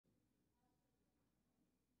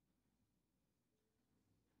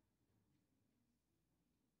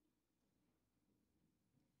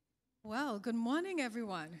Well, good morning,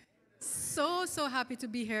 everyone. So happy to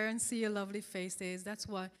be here and see your lovely faces. That's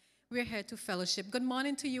why we're here to fellowship. Good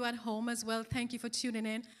morning to you at home as well. Thank you for tuning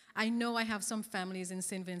in. I know I have some families in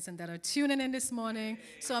St. Vincent that are tuning in this morning,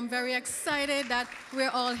 so I'm very excited that we're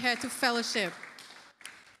all here to fellowship.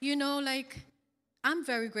 You know, like, I'm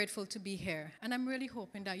very grateful to be here, and I'm really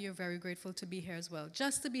hoping that you're very grateful to be here as well.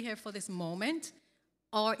 Just to be here for this moment,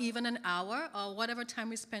 or even an hour, or whatever time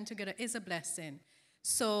we spend together is a blessing.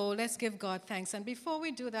 So let's give God thanks. And before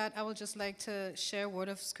we do that, I would just like to share a word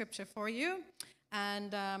of scripture for you.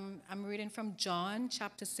 And I'm reading from John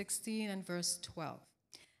chapter 16 and verse 12.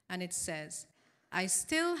 And it says, I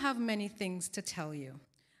still have many things to tell you,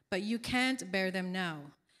 but you can't bear them now.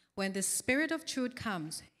 When the Spirit of truth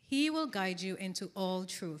comes, he will guide you into all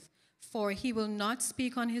truth. For he will not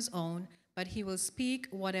speak on his own, but he will speak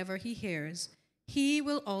whatever he hears. He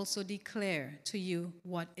will also declare to you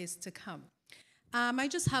what is to come. I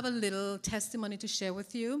just have a little testimony to share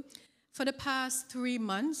with you. For the past 3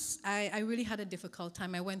 months, I really had a difficult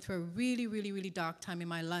time. I went through a really dark time in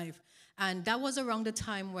my life. And that was around the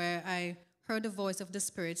time where I heard the voice of the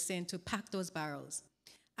Spirit saying to pack those barrels.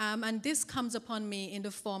 And this comes upon me in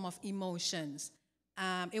the form of emotions.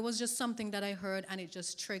 It was just something that I heard, and it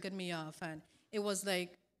just triggered me off. And it was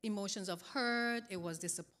like emotions of hurt, it was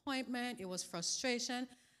disappointment, it was frustration.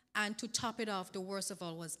 And to top it off, the worst of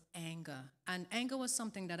all was anger. And anger was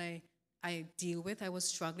something that I deal with. I was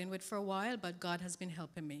struggling with for a while, but God has been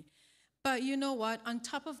helping me. But you know what? On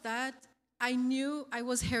top of that, I knew I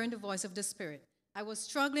was hearing the voice of the Spirit. I was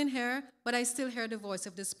struggling here, but I still hear the voice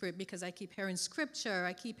of the Spirit because I keep hearing scripture.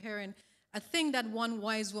 I keep hearing a thing that one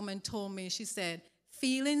wise woman told me. She said,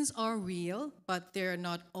 feelings are real, but they're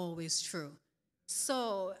not always true.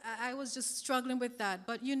 So I was just struggling with that.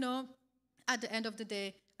 But you know, at the end of the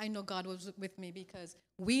day, I know God was with me because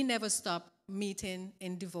we never stop meeting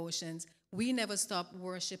in devotions. We never stop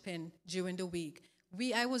worshiping during the week.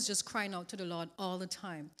 I was just crying out to the Lord all the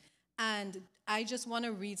time. And I just want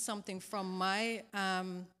to read something from my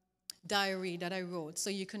diary that I wrote so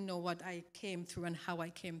you can know what I came through and how I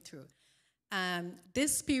came through.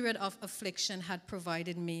 This period of affliction had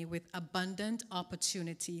provided me with abundant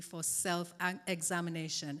opportunity for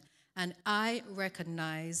self-examination, and I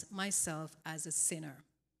recognize myself as a sinner.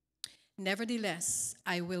 Nevertheless,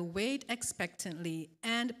 I will wait expectantly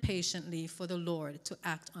and patiently for the Lord to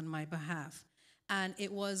act on my behalf. And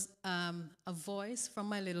it was a voice from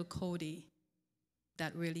my little Cody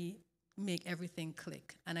that really made everything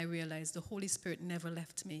click. And I realized the Holy Spirit never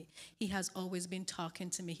left me. He has always been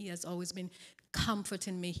talking to me. He has always been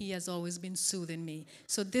comforting me. He has always been soothing me.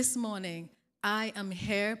 So this morning, I am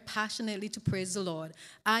here passionately to praise the Lord.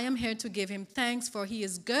 I am here to give him thanks, for he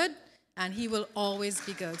is good and he will always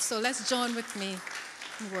be good. So let's join with me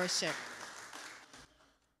in worship.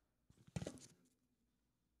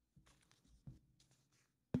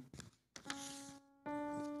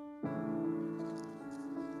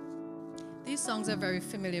 These songs are very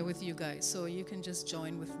familiar with you guys, so you can just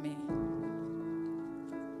join with me.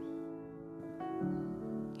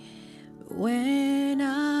 When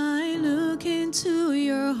I look into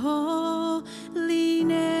your holiness,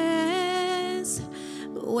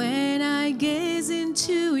 when I gaze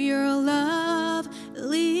into your loveliness,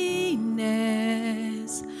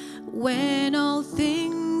 when all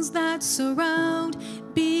things that surround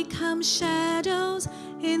become shadows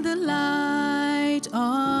in the light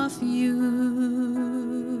of you,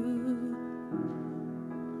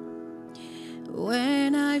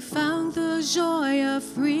 when I found the joy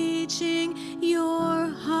of reaching your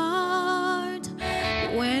heart,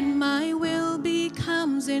 when my will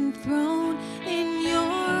becomes enthroned in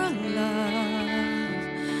your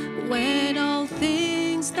love, when all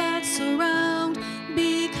things that surround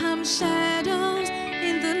become shadows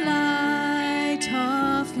in the light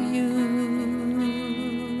of you,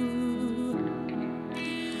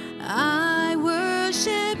 I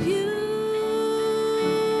worship you.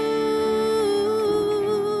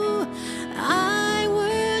 I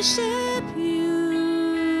worship you.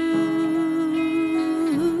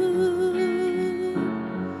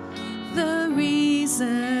 The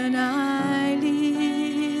reason I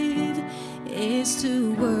live is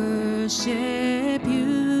to worship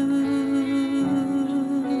you.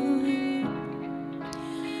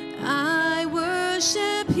 I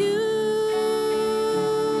worship you.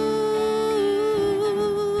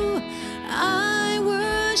 I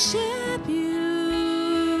worship you.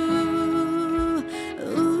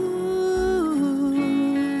 Ooh,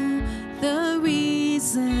 the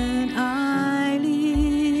reason I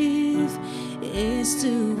live is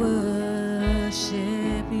to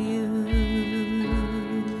worship you.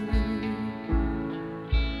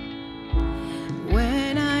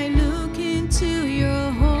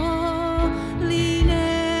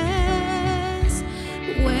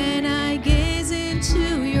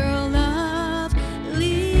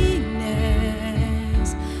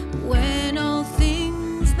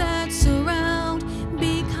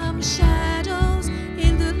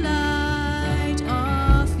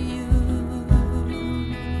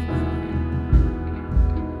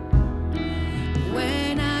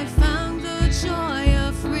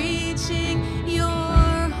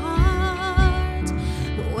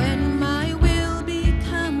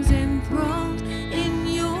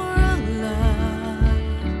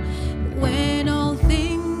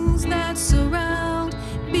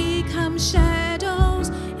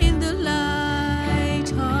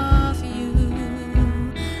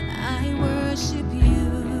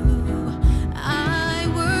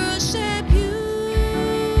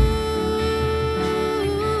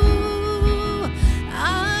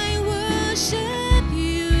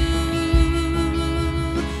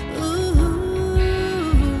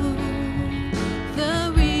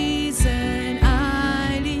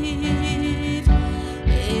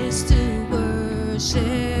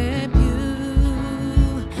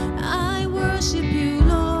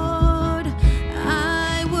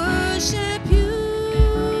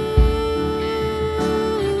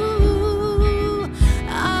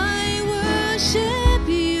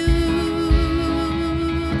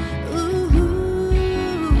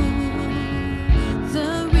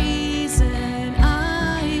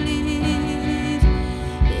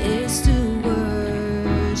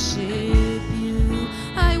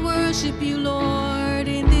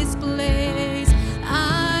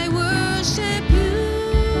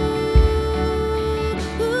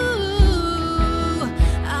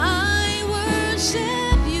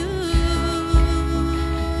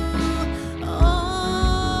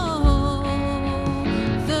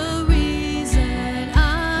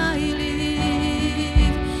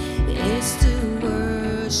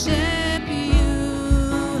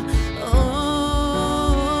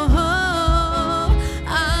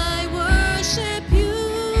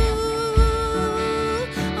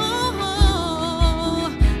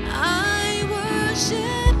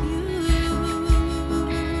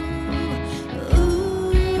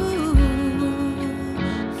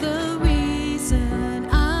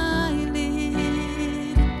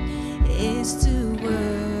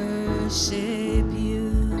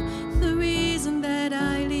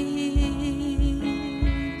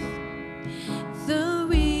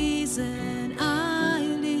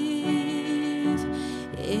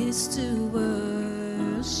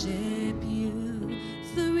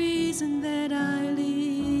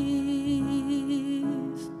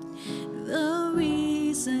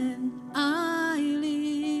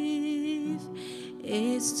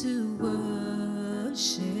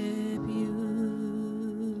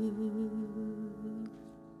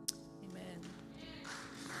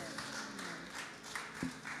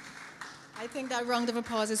 I think that round of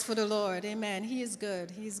applause is for the Lord. Amen. He is good.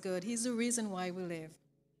 He is good. He's the reason why we live.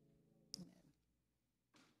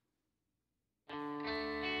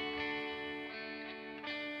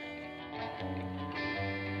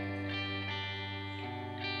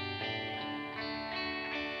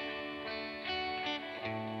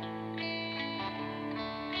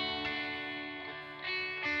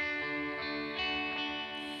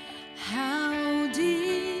 How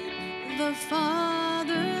deep the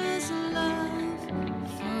Father's love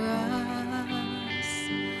for us,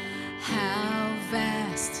 how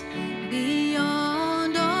vast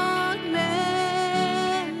beyond all measure,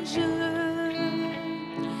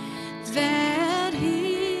 that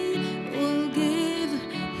He will give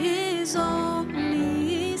His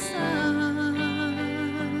only Son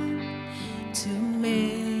to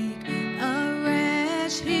make a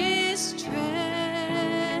wretch His treasure.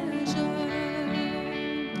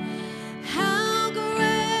 How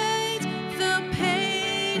great the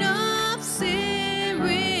pain of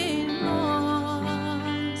searing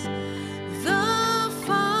loss! The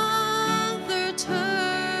Father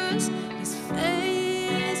turns His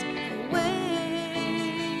face away,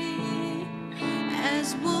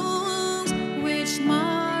 as wounds which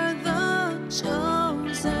mar the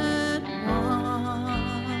chosen one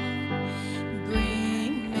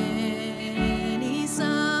bring many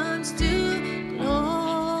sons to glory.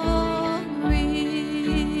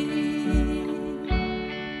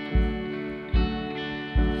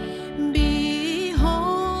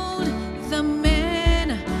 Behold the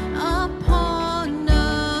man upon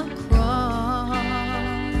a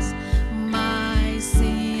cross, my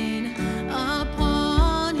sin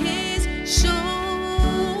upon His shoulders.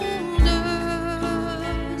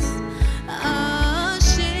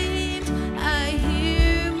 Ashamed, I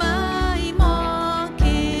hear my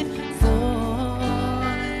mocking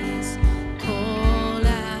voice call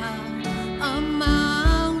out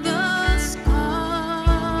among the scoffers.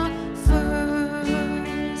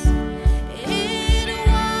 It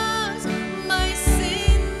was my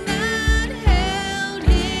sin that held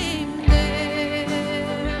Him there,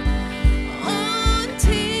 until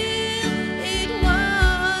it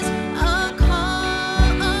was accomplished.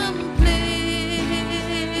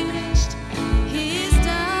 His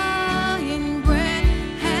dying breath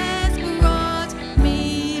has brought me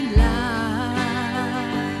life.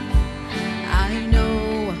 I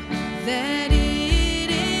know that it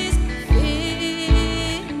is finished.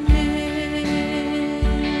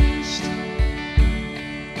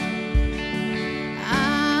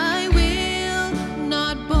 I will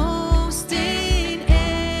not boast in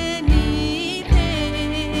anything,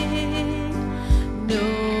 no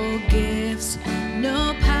gifts,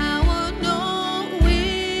 no power, no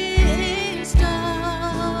wisdom,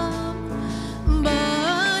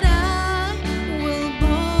 but I will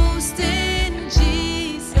boast in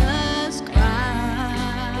Jesus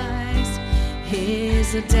Christ,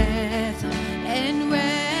 His death and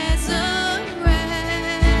resurrection.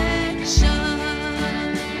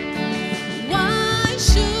 Why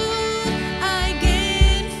should I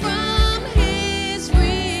gain from His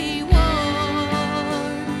reward?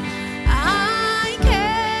 I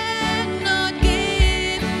cannot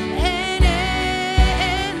give an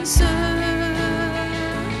answer,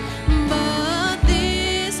 but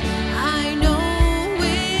this I know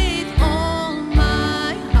with all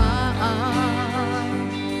my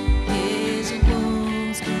heart: His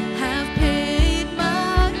wounds have paid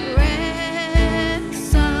my ransom.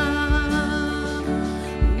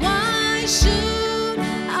 Why should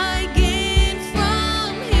I gain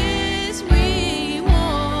from His reward?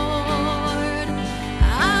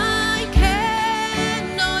 I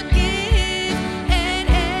cannot give an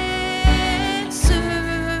answer,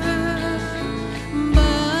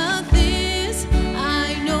 but this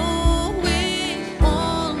I know with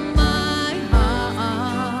all my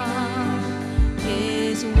heart: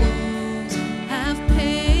 His wounds have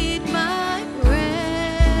paid my ransom.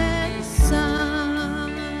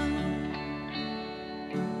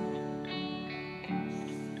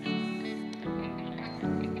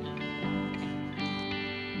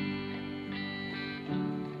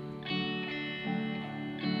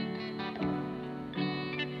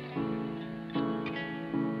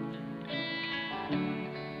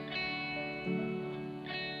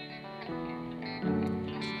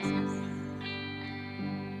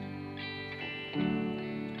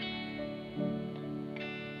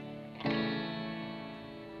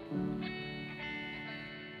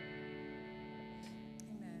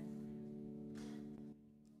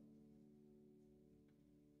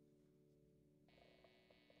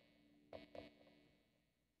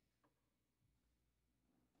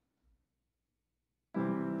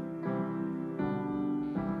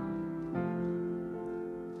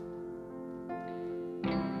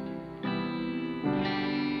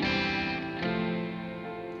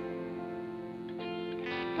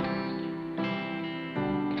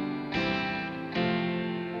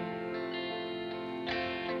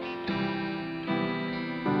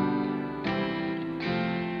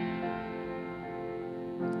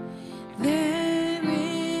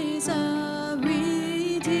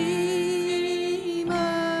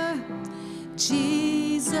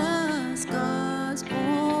 Jesus, God's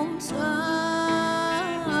own Son,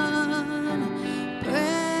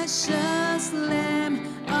 precious Lamb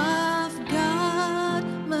of God,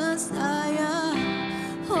 Messiah,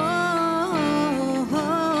 Holy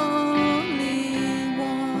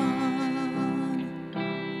One.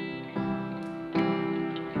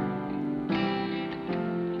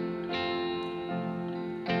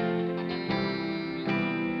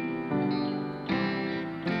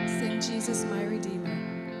 Sing Jesus, my Redeemer.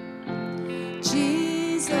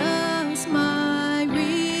 Jesus, my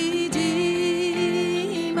Redeemer,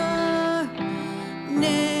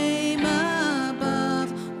 name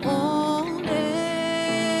above all names,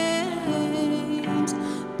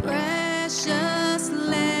 precious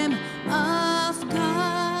Lamb of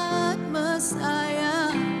God,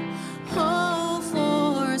 Messiah, oh,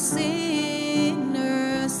 for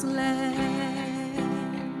sinners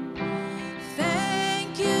slain.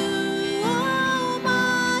 Thank you, oh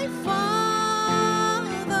my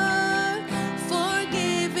Father, for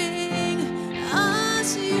giving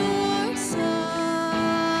us your Son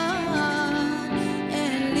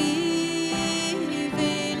and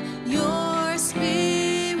leaving your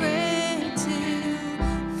Spirit till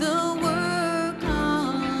the work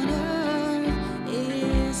on earth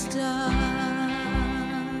is done.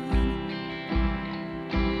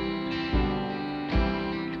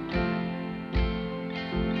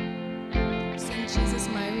 Sing Jesus,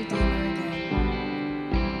 my Redeemer again.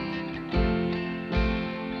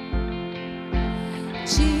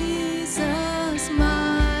 Jesus,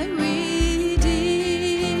 my Redeemer,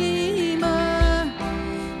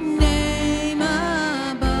 name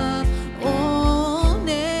above all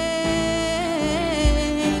names,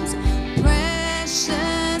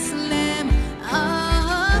 precious Lamb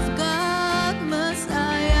of God,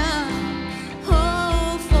 Messiah,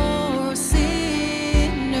 oh, for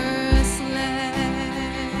sinners slain.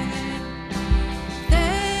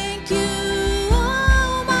 Thank you,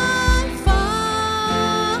 oh my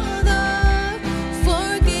Father,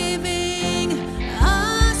 for giving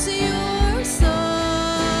us your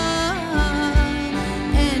Son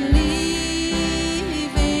and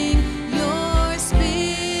leaving your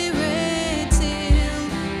Spirit till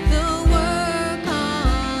the work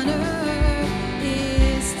on earth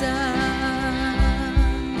is done.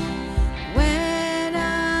 When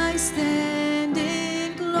I stand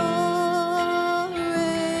in glory,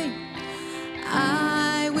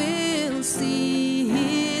 I will see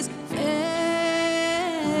His face,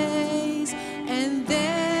 and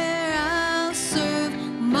there I'll serve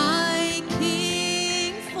my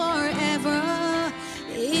King forever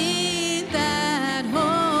in that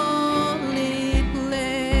holy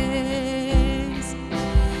place.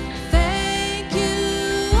 Thank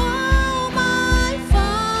you, oh my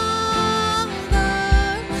Father,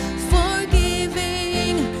 for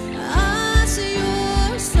giving us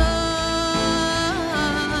your Son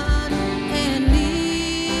and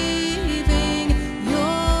leaving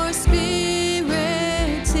your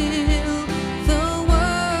Spirit till the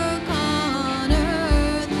work on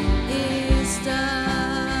earth is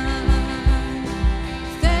done.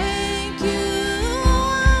 Thank you,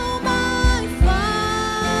 oh my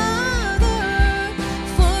Father,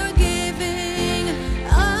 for giving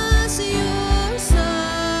us your Son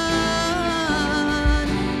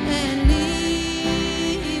and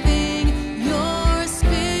leaving your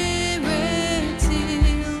Spirit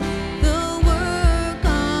till the work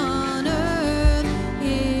on earth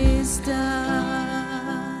is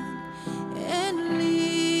done, and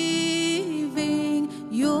leaving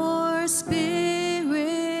your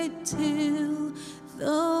Spirit till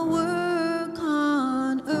the work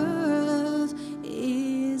on earth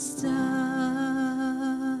is done.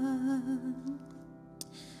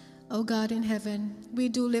 Oh God in heaven, we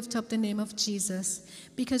do lift up the name of Jesus,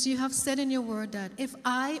 because you have said in your word that if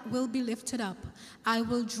I will be lifted up, I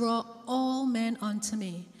will draw all men unto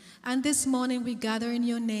me. And this morning we gather in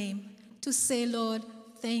your name to say, Lord,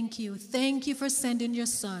 thank you. Thank you for sending your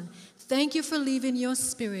Son. Thank you for leaving your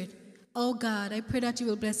Spirit. Oh God, I pray that you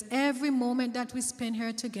will bless every moment that we spend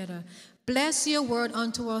here together. Bless your word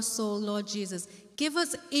unto our soul, Lord Jesus. Give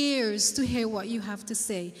us ears to hear what you have to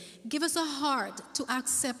say. Give us a heart to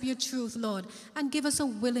accept your truth, Lord, and give us a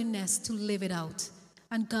willingness to live it out.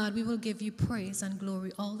 And God, we will give you praise and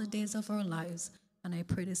glory all the days of our lives. And I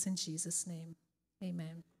pray this in Jesus' name.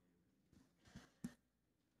 Amen.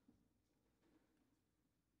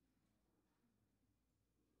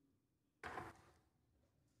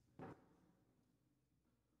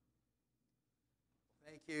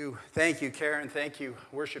 Thank you, Karen. Thank you,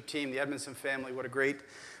 worship team, the Edmondson family. What a great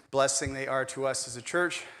blessing they are to us as a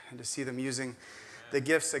church, and to see them using the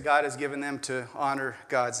gifts that God has given them to honor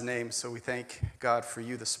God's name. So we thank God for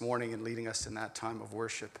you this morning and leading us in that time of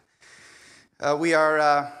worship. We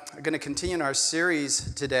are going to continue in our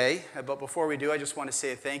series today, but before we do, I just want to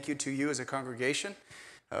say a thank you to you as a congregation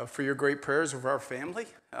for your great prayers over our family.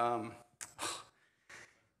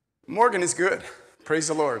 Morgan is good. Praise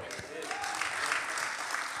the Lord.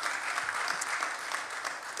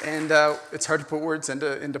 And it's hard to put words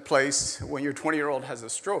into place when your 20-year-old has a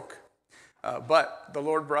stroke. But the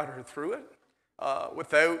Lord brought her through it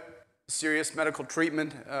without serious medical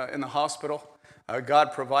treatment in the hospital.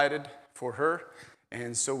 God provided for her,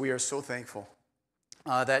 and so we are so thankful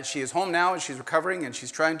that she is home now and she's recovering and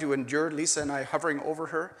she's trying to endure. Lisa and I hovering over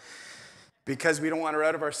her because we don't want her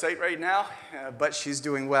out of our sight right now, but she's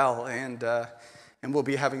doing well, and we'll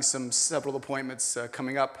be having several appointments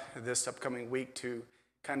coming up this upcoming week to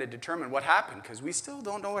kind of determine what happened, because we still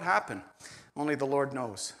don't know what happened. Only the Lord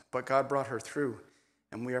knows, but God brought her through,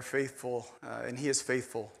 and we are faithful, and He is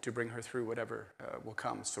faithful to bring her through whatever will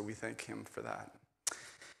come, so we thank Him for that.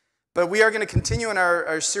 But we are going to continue in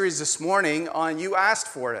our series this morning on You Asked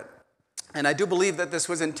For It. And I do believe that this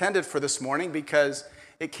was intended for this morning because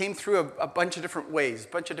it came through a bunch of different ways, a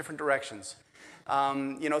bunch of different directions.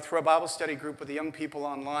 Through a Bible study group with the young people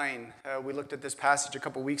online, we looked at this passage a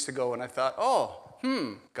couple weeks ago, and I thought,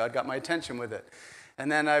 God got my attention with it. And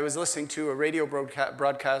then I was listening to a radio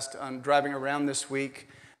broadcast on driving around this week,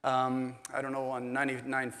 on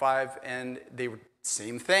 99.5, and they were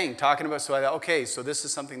same thing, talking about, so I thought, okay, so this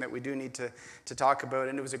is something that we do need to talk about.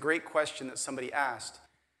 And it was a great question that somebody asked.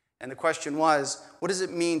 And the question was, what does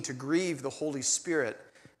it mean to grieve the Holy Spirit?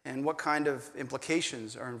 And what kind of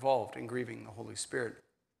implications are involved in grieving the Holy Spirit?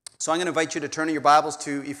 So I'm going to invite you to turn in your Bibles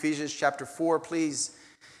to Ephesians chapter 4. Please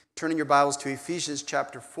turn in your Bibles to Ephesians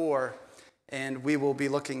chapter 4. And we will be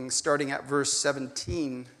looking, starting at verse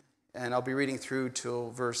 17, and I'll be reading through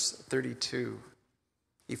till verse 32.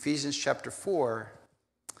 Ephesians chapter 4,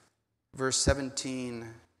 verse 17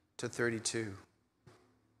 to 32.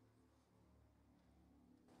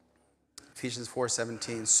 Ephesians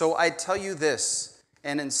 4:17. So I tell you this,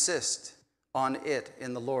 and insist on it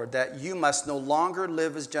in the Lord, that you must no longer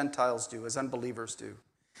live as Gentiles do, as unbelievers do,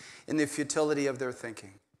 in the futility of their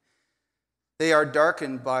thinking. They are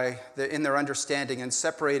darkened in their understanding and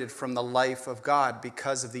separated from the life of God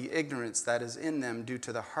because of the ignorance that is in them due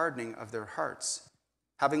to the hardening of their hearts.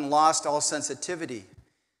 Having lost all sensitivity,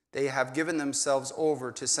 they have given themselves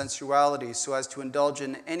over to sensuality so as to indulge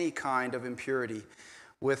in any kind of impurity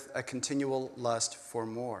with a continual lust for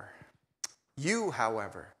more. You,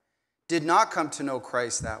 however, did not come to know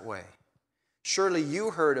Christ that way. Surely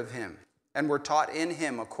you heard of him and were taught in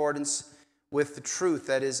him accordance with the truth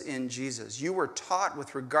that is in Jesus. You were taught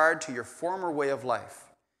with regard to your former way of life,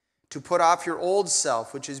 to put off your old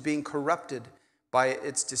self, which is being corrupted by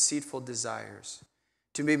its deceitful desires,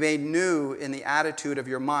 to be made new in the attitude of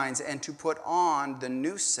your minds, and to put on the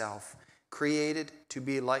new self, created to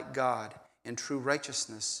be like God in true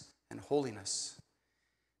righteousness and holiness.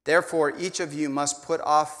 Therefore, each of you must put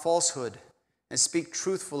off falsehood and speak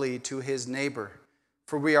truthfully to his neighbor,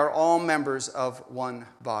 for we are all members of one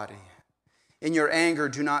body. In your anger,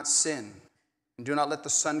 do not sin, and do not let the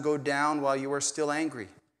sun go down while you are still angry,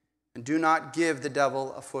 and do not give the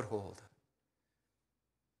devil a foothold.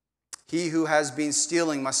 He who has been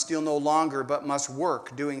stealing must steal no longer, but must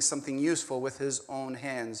work, doing something useful with his own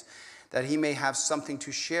hands, that he may have something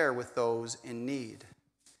to share with those in need.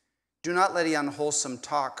 Do not let any unwholesome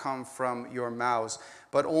talk come from your mouths,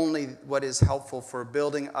 but only what is helpful for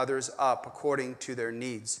building others up according to their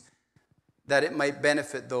needs, that it might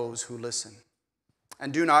benefit those who listen.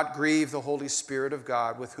 And do not grieve the Holy Spirit of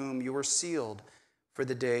God, with whom you were sealed for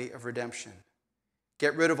the day of redemption.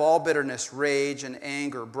 Get rid of all bitterness, rage, and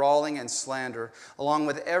anger, brawling and slander, along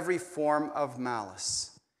with every form of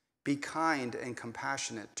malice. Be kind and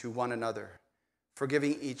compassionate to one another,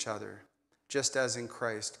 forgiving each other, just as in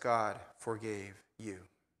Christ God forgave you.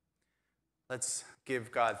 Let's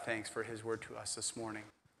give God thanks for his word to us this morning.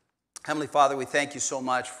 Heavenly Father, we thank you so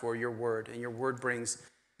much for your word, and your word brings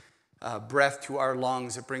breath to our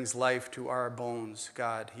lungs. It brings life to our bones,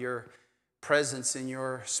 God. Your presence in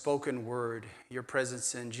your spoken word, your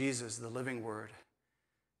presence in Jesus, the living word.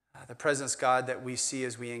 The presence, God, that we see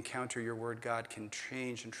as we encounter your word, God, can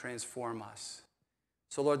change and transform us.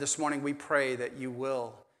 So, Lord, this morning we pray that you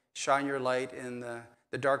will shine your light in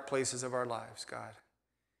the dark places of our lives, God.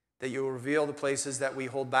 That you will reveal the places that we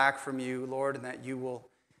hold back from you, Lord, and that you will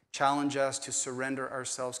challenge us to surrender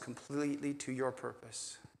ourselves completely to your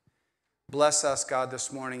purpose. Bless us, God,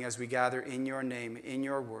 this morning as we gather in your name, in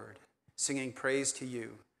your word, singing praise to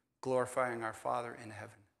you, glorifying our Father in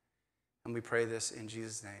heaven. And we pray this in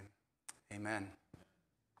Jesus' name. Amen.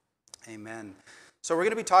 Amen. So we're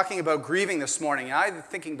going to be talking about grieving this morning. I'm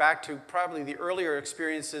thinking back to probably the earlier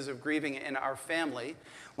experiences of grieving in our family.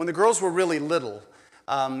 When the girls were really little,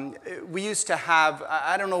 we used to have,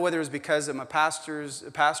 I don't know whether it was because I'm a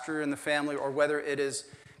pastor in the family or whether it is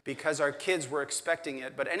because our kids were expecting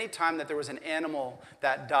it, but any time that there was an animal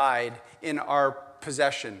that died in our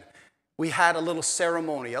possession, we had a little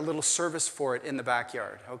ceremony, a little service for it in the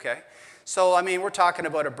backyard, okay? So, I mean, we're talking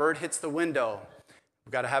about a bird hits the window.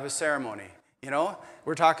 We've got to have a ceremony. You know,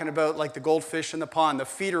 we're talking about like the goldfish in the pond, the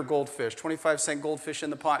feeder goldfish, 25-cent goldfish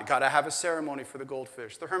in the pond. Got to have a ceremony for the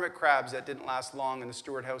goldfish. The hermit crabs that didn't last long in the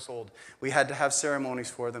Stewart household, we had to have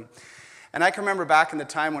ceremonies for them. And I can remember back in the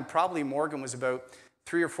time when probably Morgan was about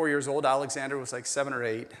 3 or 4 years old, Alexander was like 7 or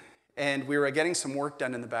 8, and we were getting some work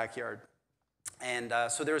done in the backyard. And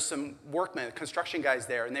so there was some workmen, construction guys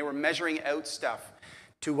there, and they were measuring out stuff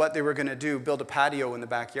to what they were going to do, build a patio in the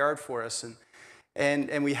backyard for us.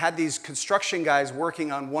 And we had these construction guys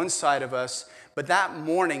working on one side of us, but that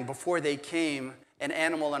morning before they came, an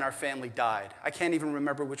animal in our family died. I can't even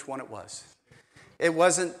remember which one it was. It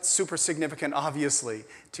wasn't super significant, obviously,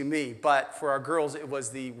 to me, but for our girls, it was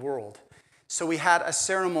the world. So we had a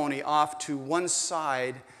ceremony off to one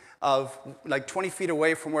side of like 20 feet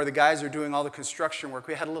away from where the guys are doing all the construction work.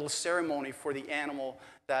 We had a little ceremony for the animal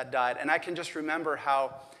that died. And I can just remember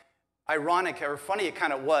how ironic or funny it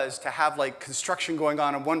kind of was to have like construction going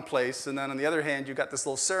on in one place, and then on the other hand, you got this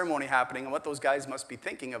little ceremony happening, and what those guys must be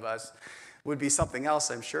thinking of us would be something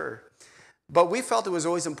else, I'm sure. But we felt it was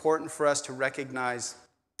always important for us to recognize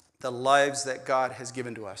the lives that God has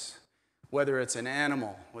given to us, whether it's an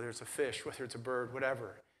animal, whether it's a fish, whether it's a bird,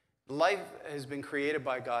 whatever. Life has been created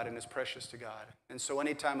by God and is precious to God. And so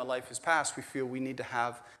anytime a life has passed, we feel we need to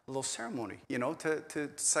have a little ceremony, you know, to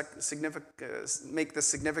make the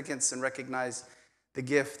significance and recognize the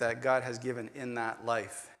gift that God has given in that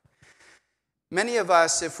life. Many of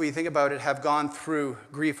us, if we think about it, have gone through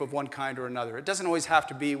grief of one kind or another. It doesn't always have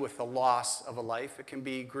to be with the loss of a life. It can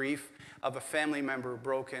be grief of a family member,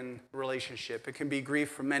 broken relationship. It can be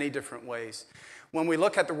grief from many different ways. When we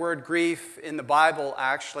look at the word grief in the Bible,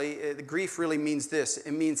 actually, grief really means this.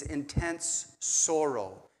 It means intense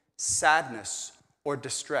sorrow, sadness, or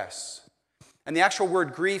distress. And the actual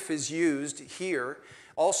word grief is used here,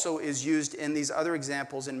 also is used in these other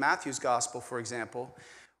examples in Matthew's gospel, for example,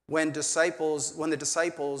 when the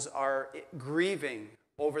disciples are grieving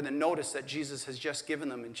over the notice that Jesus has just given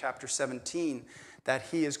them in chapter 17 that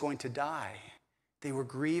he is going to die. They were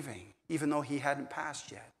grieving, even though he hadn't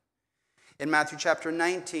passed yet. In Matthew chapter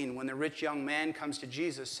 19, when the rich young man comes to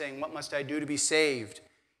Jesus saying, "What must I do to be saved?"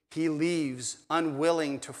 he leaves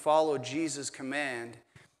unwilling to follow Jesus' command,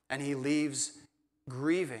 and he leaves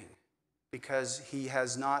grieving because he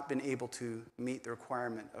has not been able to meet the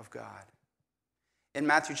requirement of God. In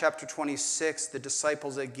Matthew chapter 26, the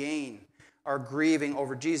disciples again are grieving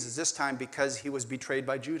over Jesus, this time because he was betrayed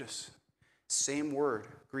by Judas. Same word,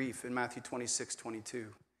 grief, in Matthew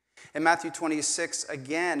 26:22. In Matthew 26,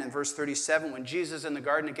 again, in verse 37, when Jesus is in the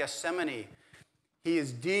Garden of Gethsemane, he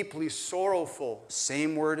is deeply sorrowful.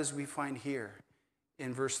 Same word as we find here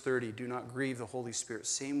in verse 30. Do not grieve the Holy Spirit.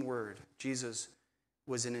 Same word. Jesus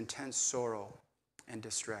was in intense sorrow and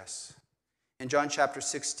distress. In John chapter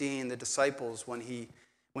 16, the disciples, when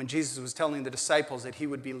Jesus was telling the disciples that he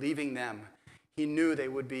would be leaving them, he knew they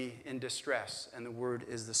would be in distress, and the word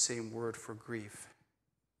is the same word for grief.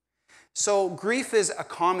 So grief is a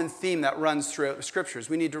common theme that runs throughout the scriptures.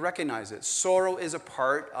 We need to recognize it. Sorrow is a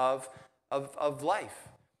part of life,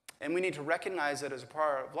 and we need to recognize it as a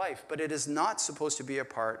part of life, but it is not supposed to be a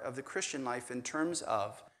part of the Christian life in terms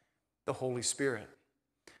of the Holy Spirit.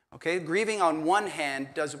 Okay, grieving on one hand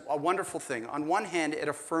does a wonderful thing. On one hand, it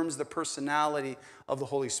affirms the personality of the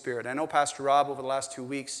Holy Spirit. I know Pastor Rob over the last 2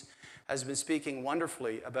 weeks has been speaking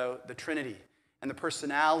wonderfully about the Trinity and the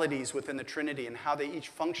personalities within the Trinity and how they each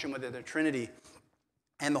function within the Trinity.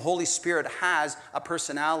 And the Holy Spirit has a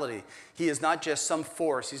personality. He is not just some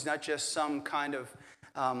force. He's not just some kind of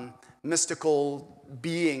mystical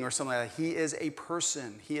being or something like that. He is a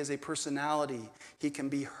person. He is a personality. He can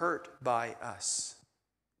be hurt by us.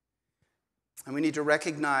 And we need to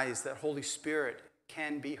recognize that Holy Spirit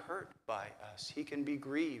can be hurt by us. He can be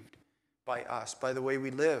grieved by us, by the way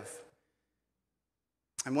we live.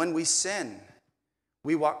 And when we sin,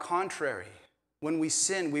 we walk contrary. When we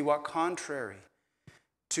sin, we walk contrary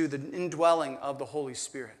to the indwelling of the Holy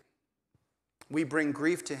Spirit. We bring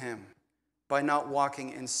grief to him by not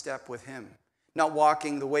walking in step with him, not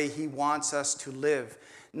walking the way he wants us to live,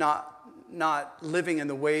 not not living in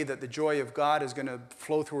the way that the joy of God is going to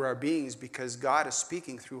flow through our beings, because God is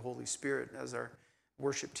speaking through Holy Spirit, as our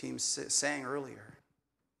worship team sang earlier.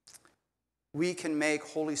 We can make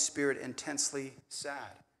Holy Spirit intensely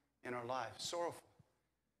sad in our lives, sorrowful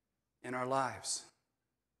in our lives.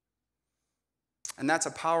 And that's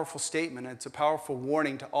a powerful statement. It's a powerful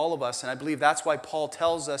warning to all of us. And I believe that's why Paul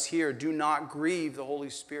tells us here, do not grieve the Holy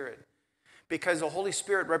Spirit. Because the Holy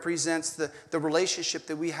Spirit represents the relationship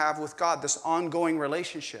that we have with God, this ongoing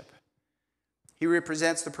relationship. He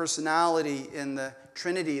represents the personality in the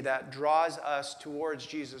Trinity that draws us towards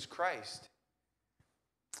Jesus Christ.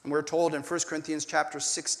 And we're told in 1 Corinthians chapter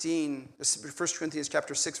 6,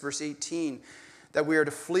 verse 18, that we are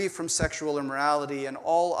to flee from sexual immorality and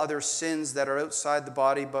all other sins that are outside the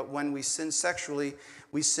body, but when we sin sexually,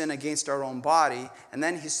 we sin against our own body. And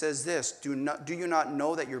then he says this, do you not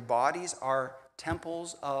know that your bodies are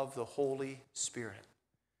temples of the Holy Spirit?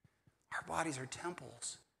 Our bodies are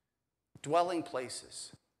temples, dwelling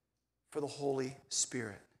places for the Holy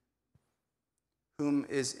Spirit, whom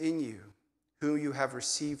is in you, whom you have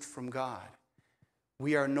received from God.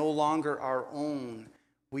 We are no longer our own.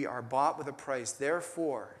 We are bought with a price.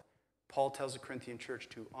 Therefore, Paul tells the Corinthian church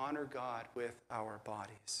to honor God with our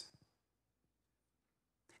bodies.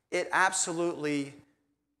 It absolutely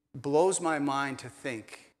blows my mind to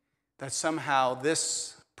think that somehow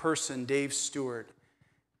this person, Dave Stewart,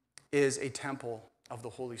 is a temple of the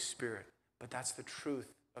Holy Spirit. But that's the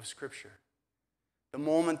truth of Scripture. The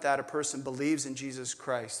moment that a person believes in Jesus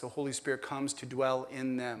Christ, the Holy Spirit comes to dwell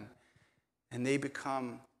in them, and they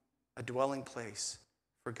become a dwelling place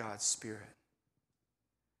for God's Spirit.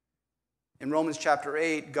 In Romans chapter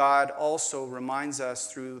 8, God also reminds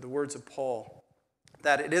us through the words of Paul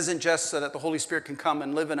that it isn't just so that the Holy Spirit can come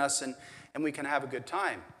and live in us and we can have a good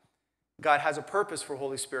time. God has a purpose for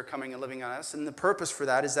Holy Spirit coming and living in us, and the purpose for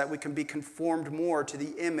that is that we can be conformed more to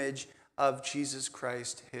the image of Jesus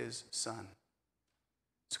Christ, his Son.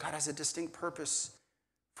 So God has a distinct purpose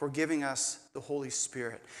for giving us the Holy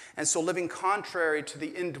Spirit. And so living contrary to the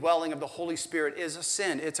indwelling of the Holy Spirit is a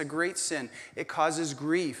sin. It's a great sin. It causes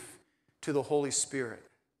grief to the Holy Spirit.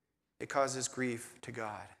 It causes grief to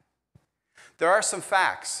God. There are some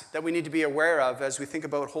facts that we need to be aware of as we think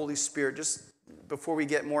about Holy Spirit, just before we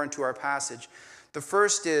get more into our passage. The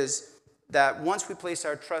first is that once we place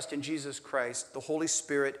our trust in Jesus Christ, the Holy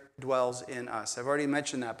Spirit dwells in us. I've already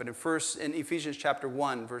mentioned that, but in Ephesians chapter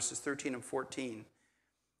 1, verses 13 and 14,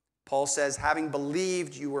 Paul says, having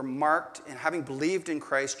believed in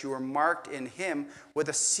Christ, you were marked in him with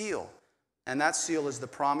a seal. And that seal is the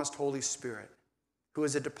promised Holy Spirit, who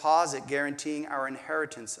is a deposit guaranteeing our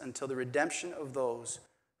inheritance until the redemption of those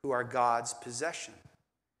who are God's possession.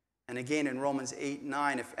 And again in Romans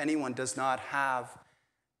 8:9, if anyone does not have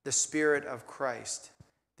the Spirit of Christ,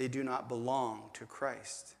 they do not belong to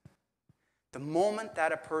Christ. The moment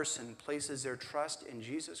that a person places their trust in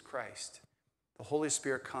Jesus Christ, the Holy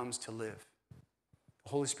Spirit comes to live. The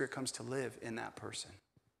Holy Spirit comes to live in that person.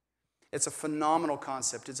 It's a phenomenal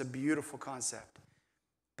concept. It's a beautiful concept.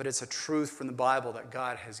 But it's a truth from the Bible that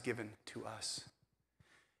God has given to us.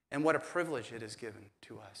 And what a privilege it is given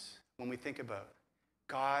to us when we think about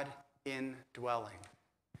God indwelling.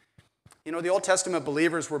 You know, the Old Testament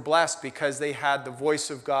believers were blessed because they had the voice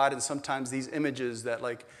of God and sometimes these images that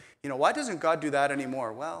why doesn't God do that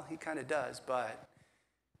anymore? Well, he kind of does, but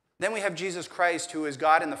then we have Jesus Christ, who is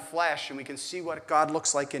God in the flesh, and we can see what God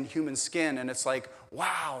looks like in human skin, and it's like,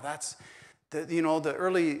 wow, that's,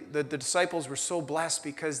 the disciples were so blessed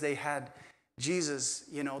because they had Jesus,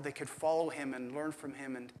 they could follow him and learn from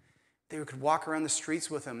him, and they could walk around the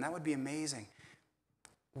streets with him. That would be amazing.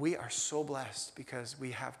 We are so blessed because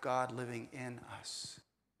we have God living in us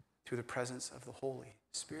through the presence of the Holy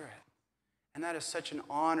Spirit. And that is such an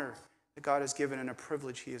honor that God has given and a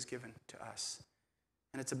privilege he has given to us.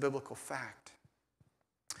 And it's a biblical fact.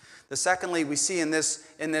 Secondly, we see in this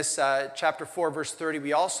chapter 4, verse 30,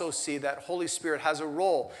 we also see that Holy Spirit has a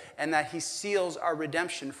role and that he seals our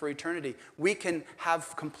redemption for eternity. We can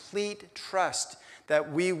have complete trust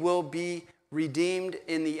that we will be redeemed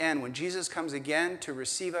in the end. When Jesus comes again to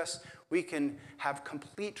receive us, we can have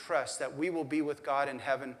complete trust that we will be with God in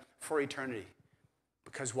heaven for eternity.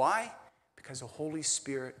 Because why? Because the Holy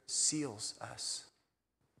Spirit seals us.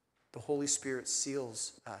 The Holy Spirit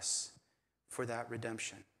seals us for that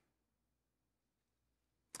redemption.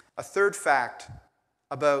 A third fact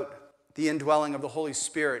about the indwelling of the Holy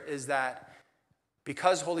Spirit is that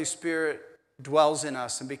because Holy Spirit dwells in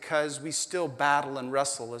us and because we still battle and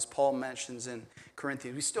wrestle, as Paul mentions in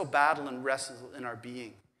Corinthians, we still battle and wrestle in our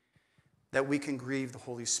being, that we can grieve the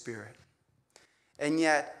Holy Spirit. And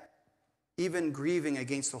yet, even grieving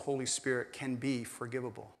against the Holy Spirit can be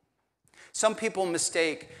forgivable. Some people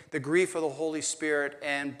mistake the grief of the Holy Spirit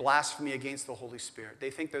and blasphemy against the Holy Spirit. They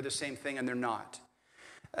think they're the same thing, and they're not.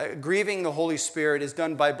 Grieving the Holy Spirit is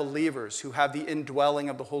done by believers who have the indwelling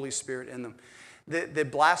of the Holy Spirit in them. The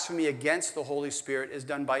blasphemy against the Holy Spirit is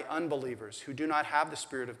done by unbelievers who do not have the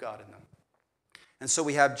Spirit of God in them. And so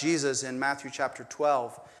we have Jesus in Matthew chapter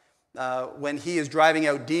 12. When he is driving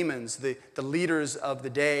out demons, the leaders of the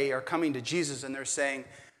day are coming to Jesus and they're saying,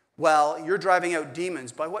 well, you're driving out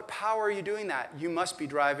demons. By what power are you doing that? You must be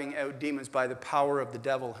driving out demons by the power of the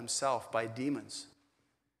devil himself, by demons.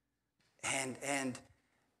 And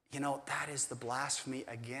you know, that is the blasphemy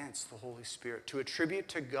against the Holy Spirit, to attribute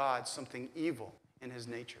to God something evil in his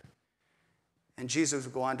nature. And Jesus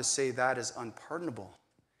would go on to say that is unpardonable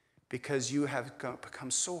because you have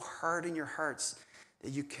become so hard in your hearts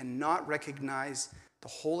that you cannot recognize the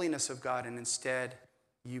holiness of God, and instead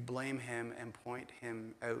you blame him and point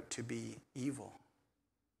him out to be evil.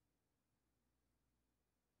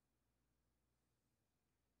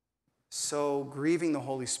 So grieving the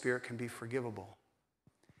Holy Spirit can be forgivable.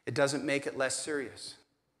 It doesn't make it less serious,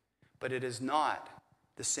 but it is not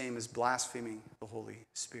the same as blaspheming the Holy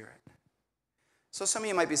Spirit. So some of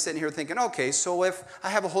you might be sitting here thinking, okay, so if I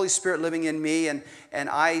have a Holy Spirit living in me and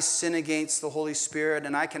I sin against the Holy Spirit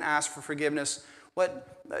and I can ask for forgiveness, what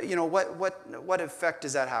effect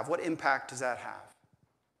does that have? What impact does that have?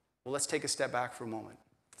 Well, let's take a step back for a moment.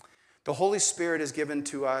 The Holy Spirit is given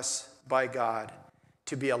to us by God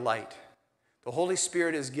to be a light. The Holy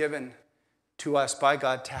Spirit is given to us by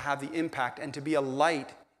God to have the impact and to be a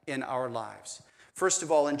light in our lives. First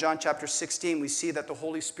of all, in John chapter 16, we see that the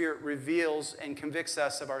Holy Spirit reveals and convicts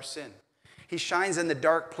us of our sin. He shines in the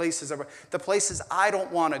dark places, the places I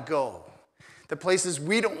don't want to go, the places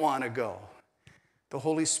we don't want to go. The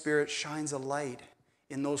Holy Spirit shines a light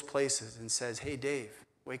in those places and says, hey, Dave,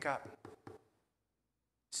 wake up.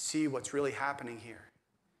 See what's really happening here.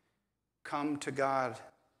 Come to God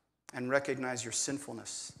and recognize your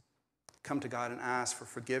sinfulness. Come to God and ask for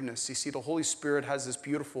forgiveness. You see, the Holy Spirit has this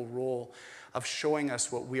beautiful role of showing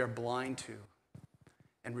us what we are blind to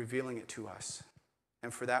and revealing it to us.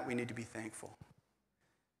 And for that, we need to be thankful.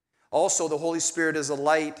 Also, the Holy Spirit is a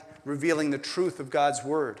light revealing the truth of God's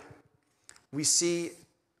Word. We see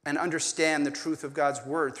and understand the truth of God's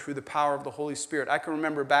Word through the power of the Holy Spirit. I can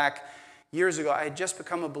remember back years ago, I had just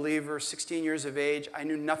become a believer, 16 years of age. I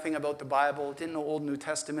knew nothing about the Bible, didn't know Old New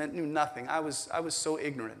Testament, knew nothing. I was so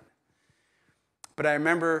ignorant. But I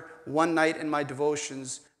remember one night in my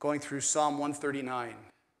devotions going through Psalm 139,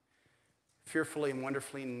 fearfully and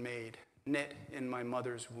wonderfully made, knit in my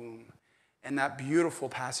mother's womb. And that beautiful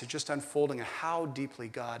passage just unfolding how deeply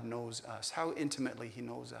God knows us, how intimately he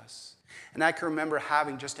knows us. And I can remember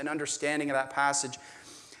having just an understanding of that passage,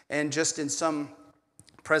 and just in some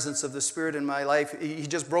presence of the Spirit in my life, he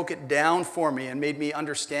just broke it down for me and made me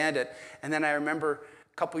understand it. And then I remember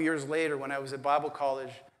a couple years later when I was at Bible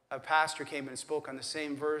college, a pastor came and spoke on the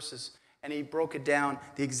same verses, and he broke it down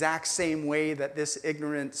the exact same way that this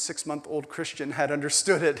ignorant 6-month-old Christian had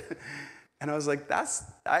understood it. And I was like,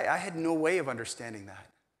 I had no way of understanding that.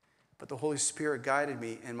 But the Holy Spirit guided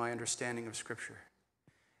me in my understanding of Scripture.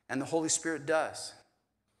 And the Holy Spirit does.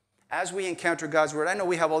 As we encounter God's Word, I know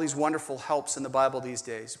we have all these wonderful helps in the Bible these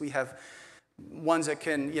days. We have ones that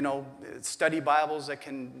can, study Bibles that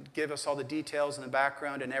can give us all the details and the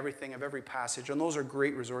background and everything of every passage. And those are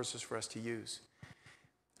great resources for us to use.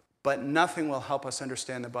 But nothing will help us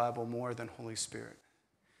understand the Bible more than Holy Spirit.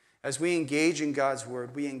 As we engage in God's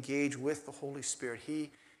Word, we engage with the Holy Spirit.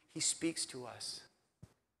 He speaks to us.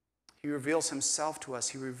 He reveals himself to us.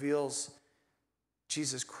 He reveals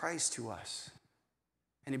Jesus Christ to us.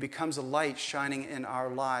 And he becomes a light shining in our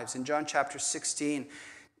lives. In John chapter 16,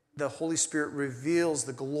 the Holy Spirit reveals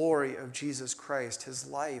the glory of Jesus Christ, his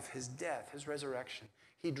life, his death, his resurrection.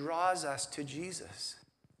 He draws us to Jesus.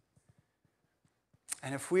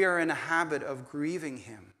 And if we are in a habit of grieving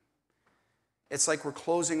him, it's like we're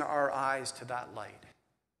closing our eyes to that light.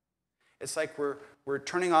 It's like we're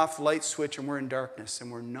turning off the light switch and we're in darkness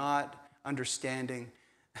and we're not understanding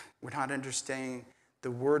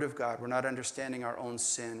the Word of God. We're not understanding our own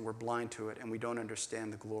sin. We're blind to it and we don't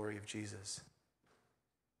understand the glory of Jesus.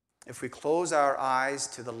 If we close our eyes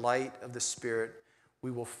to the light of the Spirit,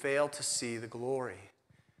 we will fail to see the glory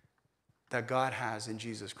that God has in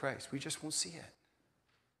Jesus Christ. We just won't see it.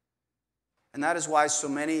 And that is why so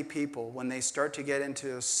many people, when they start to get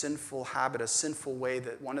into a sinful habit, a sinful way,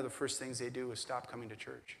 that one of the first things they do is stop coming to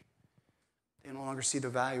church. They no longer see the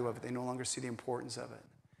value of it. They no longer see the importance of it.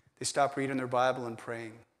 They stop reading their Bible and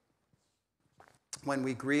praying. When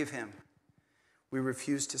we grieve him, we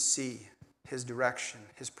refuse to see his direction,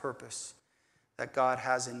 his purpose that God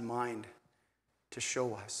has in mind to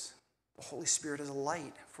show us. The Holy Spirit is a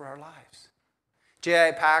light for our lives.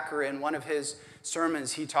 J.I. Packer, in one of his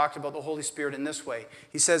sermons, he talked about the Holy Spirit in this way.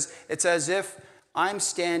 He says, it's as if I'm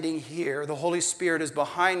standing here, the Holy Spirit is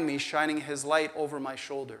behind me, shining his light over my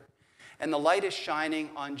shoulder. And the light is shining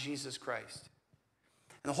on Jesus Christ.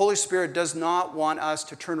 And the Holy Spirit does not want us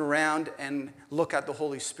to turn around and look at the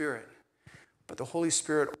Holy Spirit. But the Holy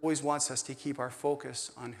Spirit always wants us to keep our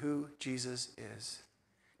focus on who Jesus is.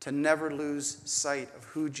 To never lose sight of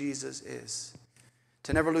who Jesus is.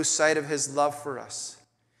 To never lose sight of his love for us.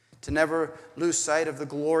 To never lose sight of the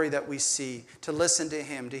glory that we see. To listen to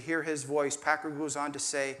him, to hear his voice. Packer goes on to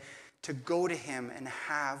say, to go to him and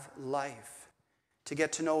have life. To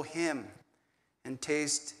get to know him and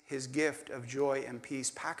taste his gift of joy and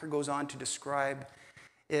peace. Packer goes on to describe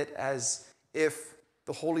it as if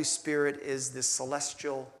the Holy Spirit is the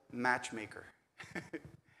celestial matchmaker.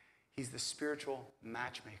 He's the spiritual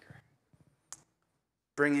matchmaker,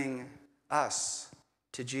 bringing us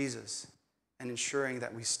to Jesus and ensuring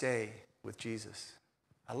that we stay with Jesus.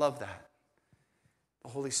 I love that. The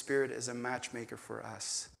Holy Spirit is a matchmaker for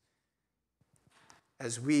us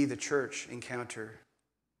as we, the church, encounter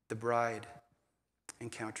the bride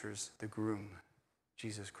encounters the groom,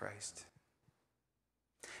 Jesus Christ.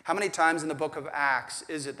 How many times in the book of Acts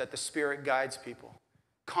is it that the Spirit guides people?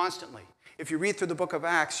 Constantly. If you read through the book of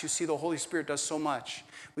Acts, you see the Holy Spirit does so much.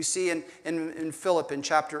 We see in Philip in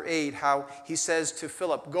chapter 8 how he says to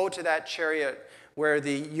Philip, go to that chariot where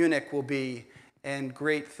the eunuch will be, and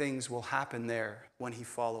great things will happen there when he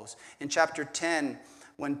follows. In chapter 10,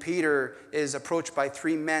 when Peter is approached by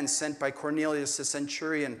 3 men sent by Cornelius the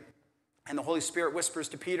centurion, and the Holy Spirit whispers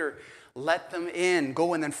to Peter, let them in,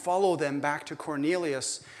 go and then follow them back to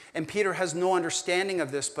Cornelius. And Peter has no understanding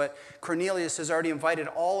of this, but Cornelius has already invited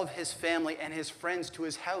all of his family and his friends to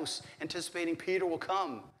his house, anticipating Peter will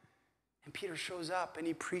come. And Peter shows up and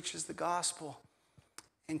he preaches the gospel.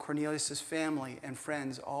 And Cornelius' family and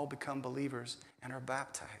friends all become believers and are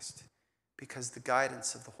baptized because of the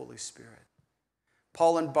guidance of the Holy Spirit.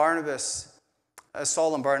 Saul and Barnabas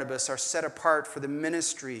are set apart for the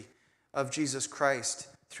ministry of Jesus Christ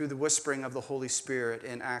through the whispering of the Holy Spirit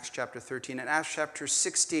in Acts chapter 13. In Acts chapter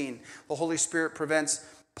 16, the Holy Spirit prevents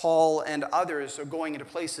Paul and others from going into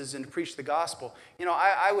places and preach the gospel. You know,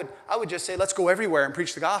 I would just say, let's go everywhere and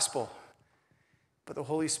preach the gospel. But the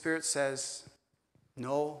Holy Spirit says,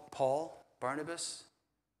 no, Paul, Barnabas,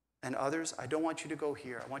 and others, I don't want you to go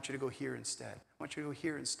here. I want you to go here instead. I want you to go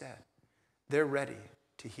here instead. They're ready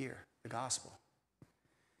to hear the gospel.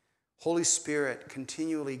 Holy Spirit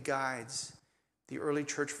continually guides the early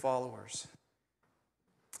church followers.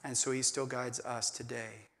 And so he still guides us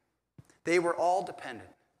today. They were all dependent.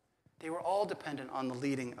 They were all dependent on the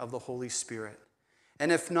leading of the Holy Spirit.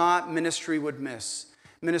 And if not, ministry would miss.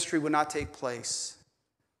 Ministry would not take place.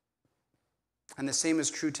 And the same is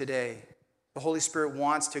true today. The Holy Spirit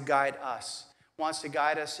wants to guide us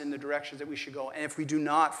in the directions that we should go. And if we do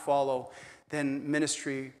not follow, then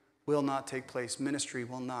ministry will not take place. Ministry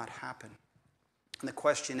will not happen. And the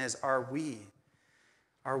question is, are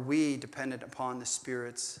we dependent upon the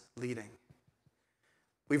Spirit's leading?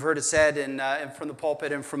 We've heard it said from the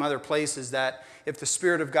pulpit and from other places that if the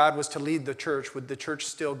Spirit of God was to lead the church, would the church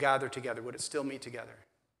still gather together? Would it still meet together?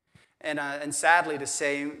 And sadly to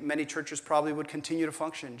say, many churches probably would continue to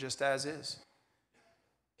function just as is.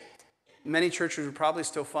 Many churches would probably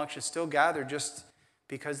still function, still gather just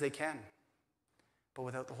because they can. But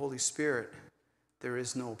without the Holy Spirit, there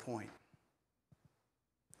is no point.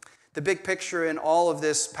 The big picture in all of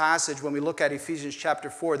this passage, when we look at Ephesians chapter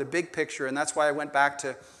 4, the big picture, and that's why I went back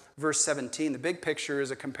to verse 17, the big picture is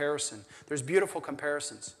a comparison. There's beautiful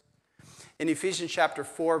comparisons. In Ephesians chapter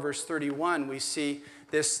 4, verse 31, we see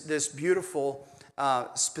this beautiful,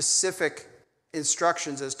 specific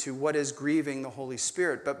instructions as to what is grieving the Holy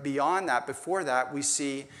Spirit. But beyond that, before that, we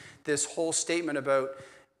see this whole statement about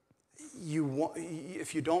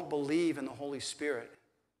if you don't believe in the Holy Spirit,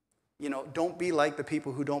 don't be like the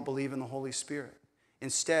people who don't believe in the Holy Spirit.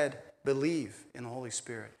 Instead, believe in the Holy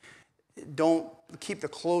Spirit. Don't keep the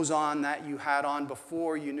clothes on that you had on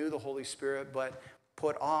before you knew the Holy Spirit, but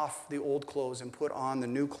put off the old clothes and put on the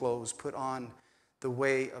new clothes. Put on the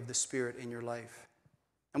way of the Spirit in your life.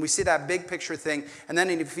 And we see that big picture thing. And then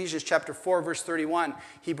in Ephesians chapter 4, verse 31,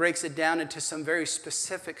 he breaks it down into some very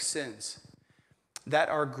specific sins that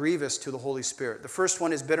are grievous to the Holy Spirit. The first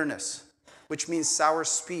one is bitterness, which means sour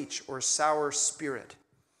speech or sour spirit.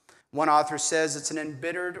 One author says it's an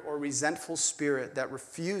embittered or resentful spirit that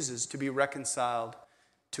refuses to be reconciled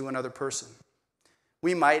to another person.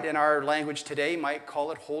 We might, in our language today, might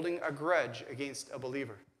call it holding a grudge against a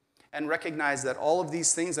believer. And recognize that all of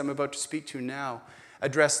these things I'm about to speak to now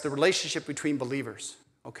address the relationship between believers,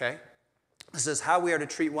 okay? This is how we are to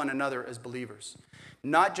treat one another as believers.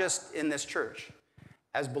 Not just in this church,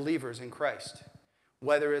 as believers in Christ.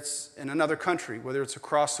 Whether it's in another country, whether it's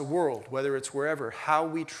across the world, whether it's wherever, how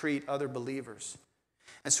we treat other believers.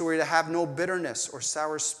 And so we're to have no bitterness or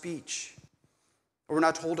sour speech. Or we're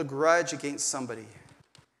not to hold a grudge against somebody.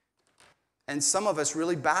 And some of us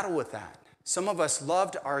really battle with that. Some of us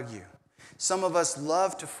love to argue. Some of us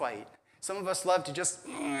love to fight. Some of us love to just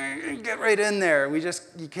get right in there.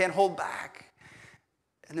 You can't hold back.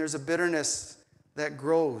 And there's a bitterness that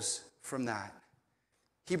grows from that.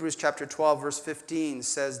 Hebrews chapter 12, verse 15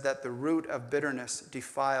 says that the root of bitterness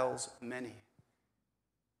defiles many.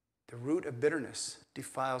 The root of bitterness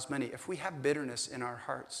defiles many. If we have bitterness in our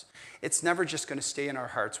hearts, it's never just going to stay in our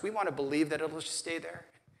hearts. We want to believe that it'll just stay there.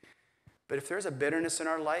 But if there's a bitterness in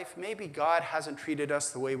our life, maybe God hasn't treated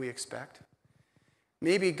us the way we expect.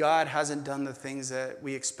 Maybe God hasn't done the things that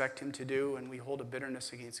we expect him to do, and we hold a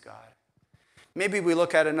bitterness against God. Maybe we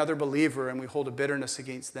look at another believer and we hold a bitterness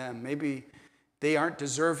against them. Maybe they aren't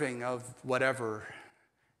deserving of whatever,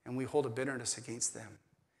 and we hold a bitterness against them.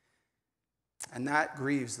 And that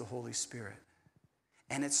grieves the Holy Spirit.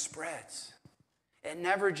 And it spreads. It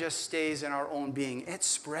never just stays in our own being. It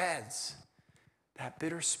spreads. That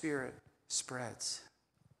bitter spirit spreads.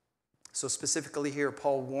 So specifically here,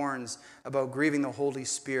 Paul warns about grieving the Holy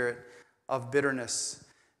Spirit of bitterness.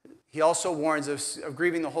 He also warns us of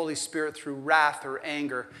grieving the Holy Spirit through wrath or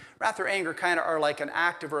anger. Wrath or anger kind of are like an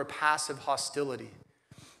active or a passive hostility.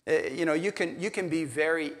 You can be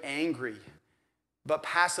very angry, but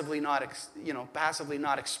passively not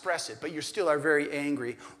express it, but you still are very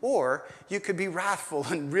angry. Or you could be wrathful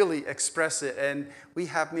and really express it. And we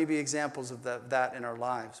have maybe examples of that in our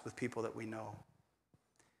lives with people that we know.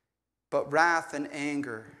 But wrath and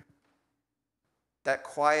anger, that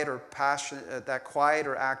quiet or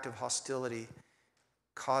active hostility,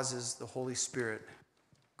 causes the Holy Spirit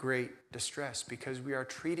great distress because we are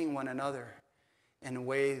treating one another in a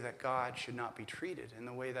way that God should not be treated, in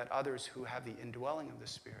the way that others who have the indwelling of the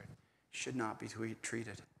Spirit should not be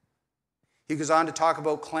treated. He goes on to talk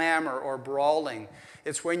about clamor or brawling.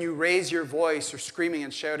 It's when you raise your voice or screaming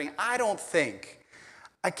and shouting. I don't think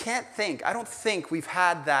we've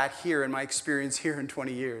had that here in my experience here in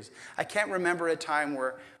 20 years. I can't remember a time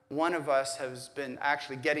where one of us has been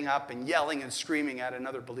actually getting up and yelling and screaming at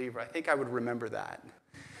another believer. I think I would remember that.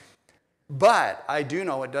 But I do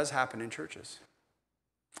know it does happen in churches.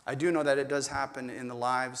 I do know that it does happen in the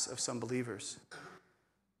lives of some believers.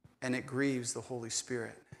 And it grieves the Holy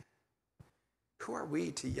Spirit. Who are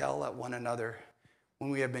we to yell at one another when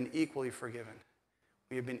we have been equally forgiven?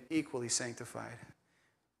 We have been equally sanctified.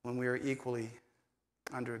 When we are equally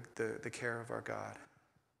under the care of our God.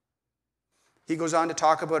 He goes on to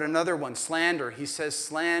talk about another one, slander. He says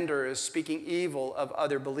slander is speaking evil of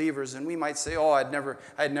other believers. And we might say, I'd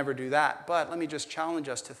never do that. But let me just challenge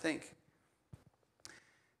us to think.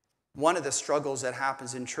 One of the struggles that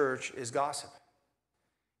happens in church is gossip.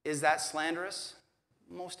 Is that slanderous?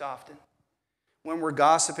 Most often. When we're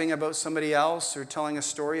gossiping about somebody else or telling a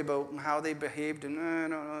story about how they behaved, and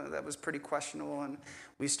no, that was pretty questionable, and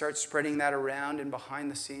we start spreading that around and behind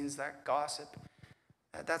the scenes, that gossip,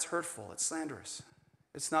 that's hurtful. It's slanderous.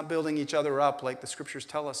 It's not building each other up like the scriptures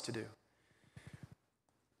tell us to do.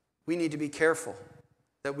 We need to be careful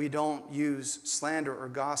that we don't use slander or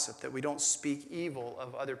gossip, that we don't speak evil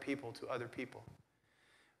of other people to other people.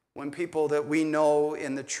 When people that we know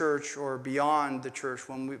in the church or beyond the church,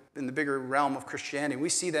 in the bigger realm of Christianity, we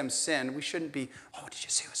see them sin, we shouldn't be, did you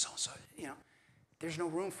see what so-and-so? There's no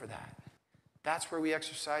room for that. That's where we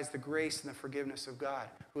exercise the grace and the forgiveness of God,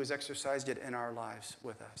 who has exercised it in our lives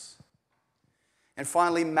with us. And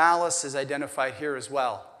finally, malice is identified here as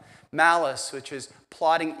well. Malice, which is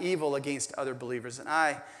plotting evil against other believers. And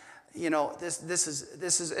this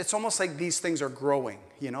is it's almost like these things are growing.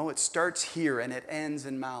 It starts here and it ends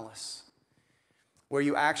in malice, where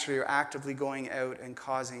you actually are actively going out and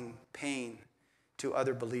causing pain to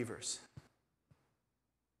other believers.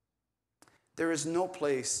 There is no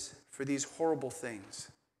place for these horrible things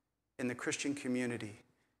in the Christian community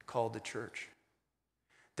called the church.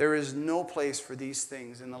 There is no place for these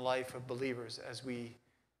things in the life of believers as we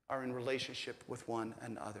are in relationship with one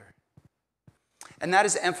another. And that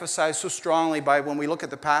is emphasized so strongly by when we look at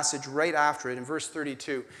the passage right after it in verse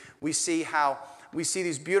 32. We see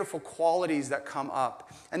these beautiful qualities that come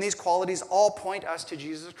up. And these qualities all point us to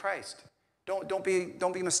Jesus Christ. Don't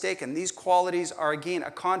be mistaken. These qualities are, again,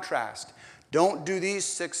 a contrast. Don't do these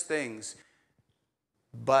 6 things.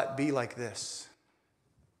 but be like this.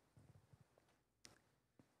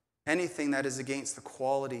 Anything that is against the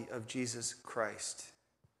quality of Jesus Christ.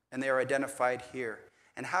 And they are identified here.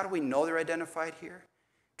 And how do we know they're identified here?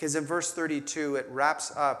 Because in verse 32, it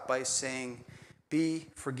wraps up by saying, be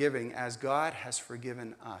forgiving as God has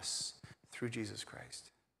forgiven us through Jesus Christ.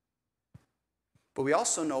 But we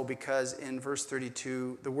also know because in verse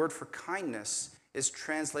 32, the word for kindness is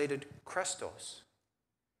translated Christos.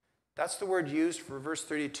 That's the word used for verse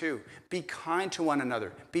 32. Be kind to one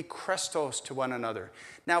another. Be Christos to one another.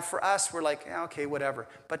 Now for us, we're like, okay, whatever.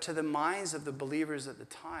 But to the minds of the believers at the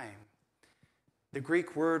time, the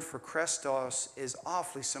Greek word for Christos is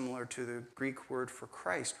awfully similar to the Greek word for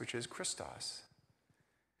Christ, which is Christos.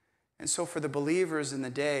 And so for the believers in the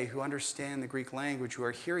day who understand the Greek language, who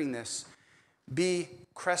are hearing this, be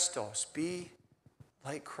Christos, be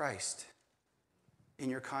like Christ in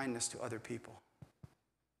your kindness to other people.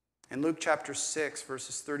 In Luke chapter 6,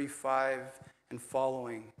 verses 35 and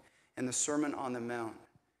following, in the Sermon on the Mount,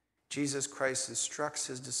 Jesus Christ instructs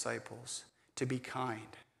his disciples to be kind.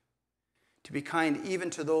 To be kind even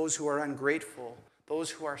to those who are ungrateful, those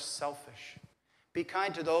who are selfish. Be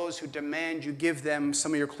kind to those who demand you give them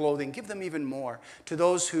some of your clothing. Give them even more. To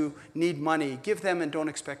those who need money, give them and don't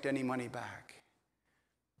expect any money back.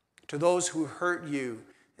 To those who hurt you,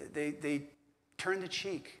 they turn the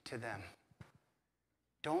cheek to them.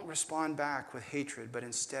 Don't respond back with hatred, but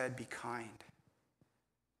instead be kind.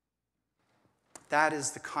 That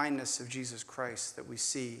is the kindness of Jesus Christ that we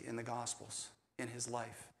see in the Gospels, in his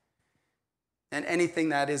life. And anything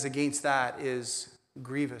that is against that is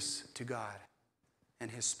grievous to God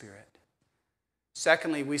and his Spirit.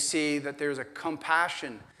 Secondly, we see that there's a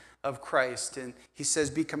compassion of Christ, and he says,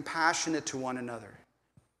 be compassionate to one another.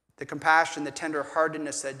 The compassion, the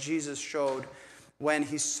tender-heartedness that Jesus showed when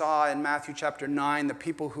he saw in Matthew chapter 9 the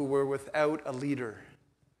people who were without a leader.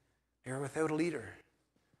 They were without a leader,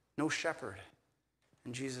 no shepherd.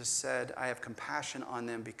 And Jesus said, I have compassion on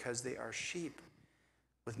them because they are sheep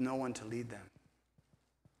with no one to lead them.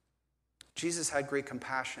 Jesus had great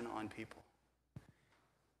compassion on people.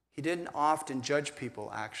 He didn't often judge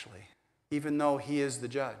people, actually, even though he is the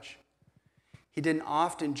judge. He didn't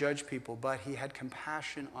often judge people, but he had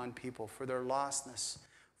compassion on people for their lostness,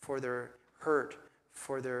 for their hurt,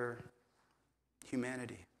 for their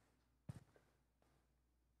humanity.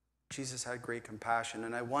 Jesus had great compassion,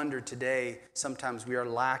 and I wonder today, sometimes we are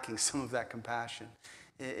lacking some of that compassion.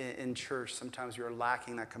 In church, sometimes we are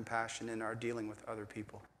lacking that compassion in our dealing with other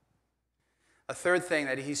people. A third thing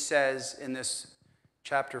that he says in this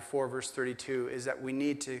chapter 4, verse 32, is that we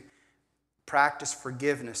need to practice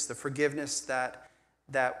forgiveness, the forgiveness that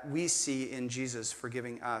we see in Jesus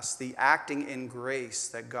forgiving us, the acting in grace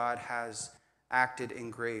that God has acted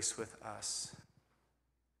in grace with us.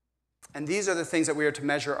 And these are the things that we are to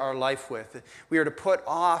measure our life with. We are to put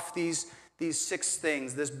off these 6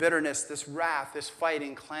 things, this bitterness, this wrath, this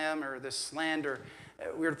fighting, clamor, this slander.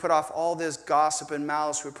 We are to put off all this gossip and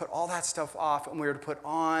malice. We are to put all that stuff off, and we are to put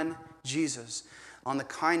on Jesus, on the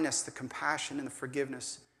kindness, the compassion, and the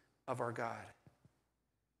forgiveness of our God.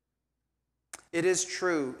 It is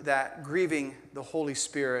true that grieving the Holy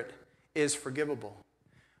Spirit is forgivable,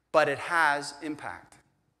 but it has impact.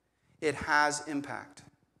 It has impact.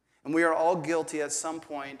 And we are all guilty at some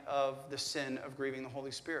point of the sin of grieving the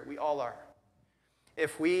Holy Spirit. We all are.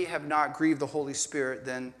 If we have not grieved the Holy Spirit,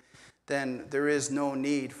 then there is no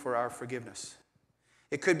need for our forgiveness.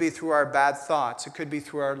 It could be through our bad thoughts. It could be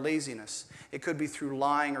through our laziness. It could be through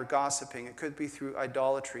lying or gossiping. It could be through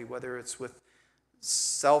idolatry, whether it's with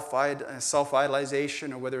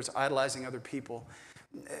self-idolization or whether it's idolizing other people.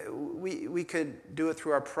 We could do it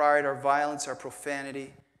through our pride, our violence, our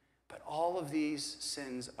profanity. But all of these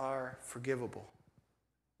sins are forgivable.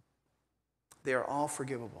 They are all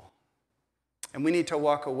forgivable. And we need to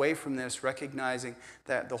walk away from this recognizing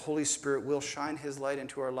that the Holy Spirit will shine his light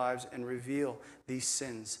into our lives and reveal these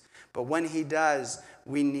sins. But when he does,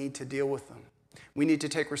 we need to deal with them. We need to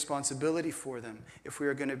take responsibility for them if we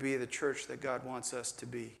are going to be the church that God wants us to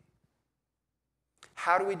be.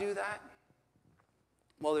 How do we do that?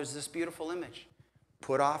 Well, there's this beautiful image.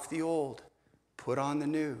 Put off the old, put on the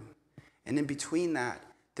new. And in between that,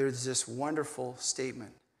 there's this wonderful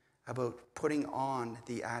statement about putting on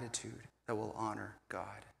the attitude that will honor God.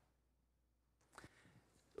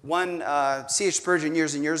 One C.H. Spurgeon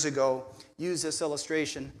years and years ago used this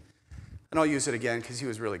illustration, and I'll use it again because he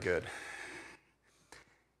was really good.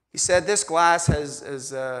 He said, this glass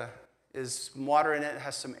is water in it, it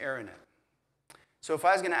has some air in it. So if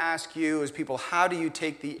I was going to ask you as people, how do you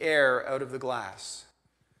take the air out of the glass?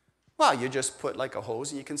 Well, you just put like a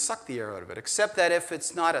hose and you can suck the air out of it, except that if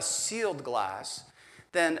it's not a sealed glass,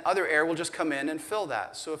 then other air will just come in and fill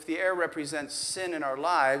that. So if the air represents sin in our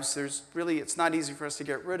lives, it's not easy for us to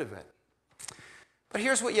get rid of it. But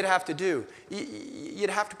here's what you'd have to do. You'd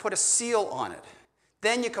have to put a seal on it.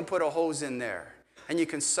 Then you can put a hose in there, and you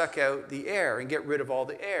can suck out the air and get rid of all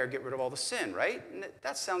the air, get rid of all the sin, right? And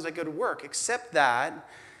that sounds like it would work, except that,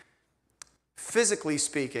 physically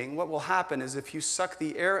speaking, what will happen is if you suck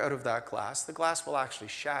the air out of that glass, the glass will actually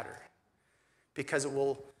shatter because it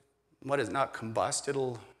will, not combust,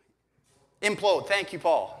 it'll implode. Thank you,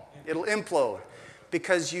 Paul. It'll implode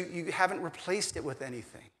because you haven't replaced it with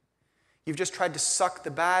anything. You've just tried to suck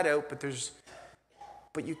the bad out,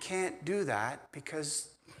 but you can't do that because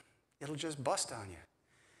it'll just bust on you.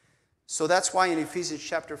 So that's why in Ephesians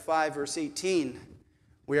chapter 5, verse 18,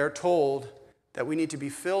 we are told that we need to be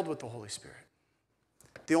filled with the Holy Spirit.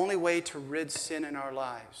 The only way to rid sin in our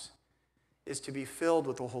lives is to be filled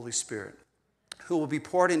with the Holy Spirit, who will be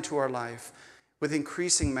poured into our life with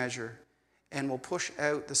increasing measure and will push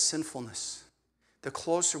out the sinfulness. The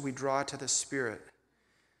closer we draw to the Spirit,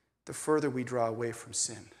 the further we draw away from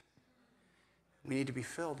sin. We need to be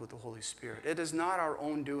filled with the Holy Spirit. It is not our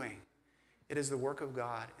own doing. It is the work of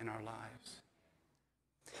God in our lives.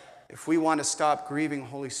 If we want to stop grieving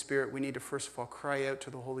Holy Spirit, we need to first of all cry out to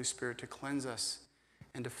the Holy Spirit to cleanse us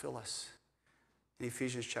and to fill us. In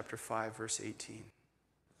Ephesians chapter 5, verse 18.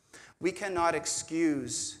 We cannot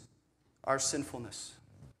excuse our sinfulness.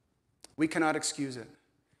 We cannot excuse it.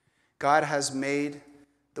 God has made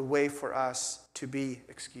the way for us to be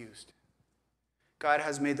excused. God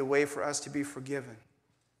has made the way for us to be forgiven.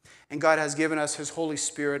 And God has given us his Holy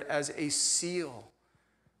Spirit as a seal,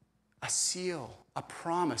 a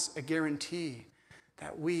promise, a guarantee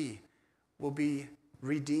that we will be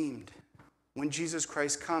redeemed. When Jesus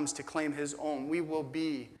Christ comes to claim his own, we will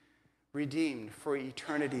be redeemed for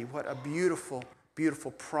eternity. What a beautiful,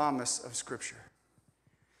 beautiful promise of Scripture.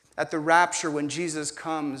 At the rapture, when Jesus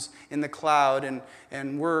comes in the cloud,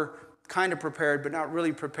 and we're kind of prepared, but not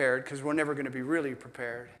really prepared, because we're never going to be really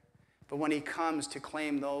prepared. But when he comes to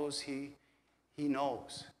claim those he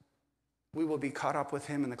knows, we will be caught up with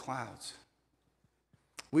him in the clouds.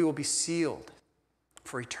 We will be sealed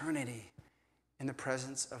for eternity in the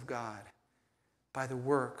presence of God by the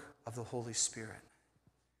work of the Holy Spirit.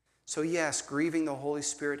 So yes, grieving the Holy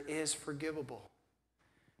Spirit is forgivable,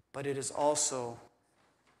 but it is also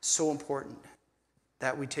so important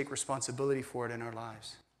that we take responsibility for it in our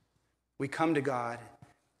lives. We come to God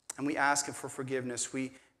and we ask him for forgiveness.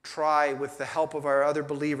 We try with the help of our other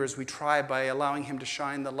believers, we try by allowing him to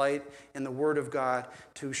shine the light in the Word of God,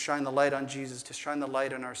 to shine the light on Jesus, to shine the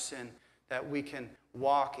light on our sin, that we can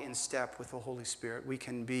walk in step with the Holy Spirit. We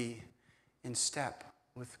can be in step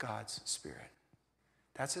with God's Spirit.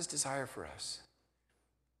 That's his desire for us.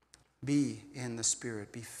 Be in the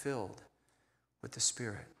Spirit. Be filled with the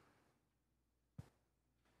Spirit.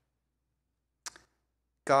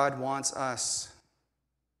 God wants us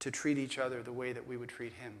to treat each other the way that we would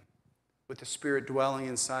treat him. With the Spirit dwelling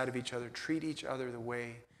inside of each other, treat each other the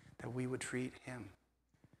way that we would treat him.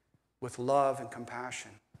 With love and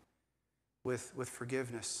compassion. With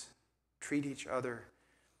forgiveness. Treat each other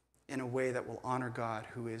in a way that will honor God,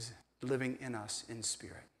 who is living in us in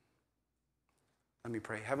spirit. Let me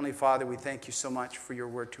pray. Heavenly Father, we thank you so much for your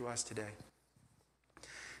word to us today.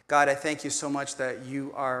 God, I thank you so much that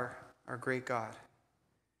you are our great God.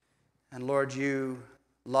 And Lord, you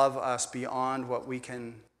love us beyond what we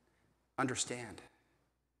can understand.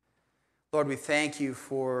 Lord, we thank you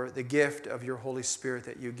for the gift of your Holy Spirit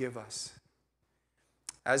that you give us.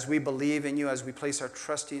 As we believe in you, as we place our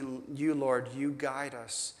trust in you, Lord, you guide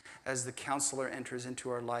us as the counselor enters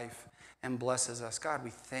into our life and blesses us. God,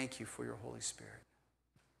 we thank you for your Holy Spirit.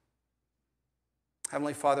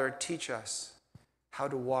 Heavenly Father, teach us how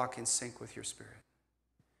to walk in sync with your Spirit.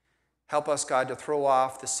 Help us, God, to throw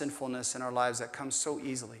off the sinfulness in our lives that comes so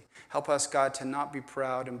easily. Help us, God, to not be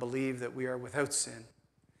proud and believe that we are without sin.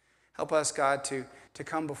 Help us, God, to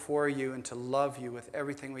come before you and to love you with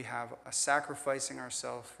everything we have, sacrificing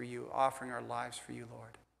ourselves for you, offering our lives for you,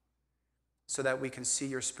 Lord, so that we can see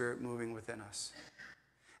your Spirit moving within us.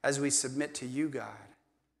 As we submit to you, God,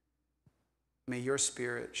 may your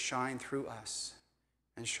Spirit shine through us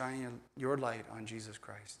and shine your light on Jesus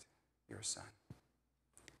Christ, your Son.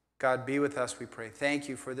 God, be with us, we pray. Thank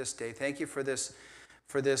you for this day. Thank you for this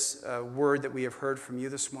word that we have heard from you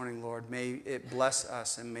this morning, Lord. May it bless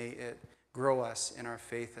us and may it grow us in our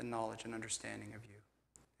faith and knowledge and understanding of you.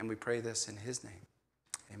 And we pray this in his name.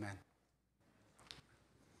 Amen.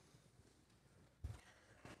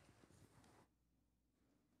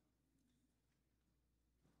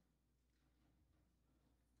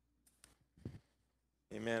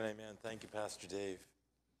 Amen, amen. Thank you, Pastor Dave.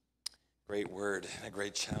 Great word and a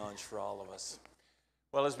great challenge for all of us.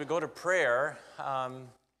 Well, as we go to prayer, I'm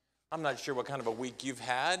not sure what kind of a week you've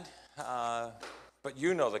had, but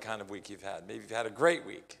you know the kind of week you've had. Maybe you've had a great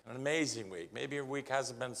week, an amazing week. Maybe your week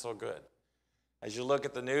hasn't been so good. As you look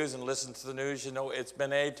at the news and listen to the news, you know it's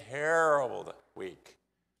been a terrible week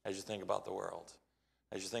as you think about the world.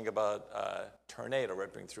 As you think about a tornado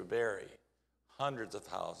ripping through Barrie, hundreds of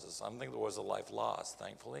houses. I don't think there was a life lost,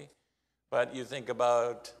 thankfully. But you think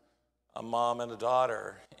about a mom and a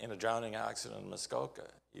daughter in a drowning accident in Muskoka.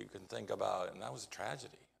 You can think about, and that was a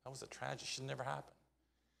tragedy. That was a tragedy. It should never happen.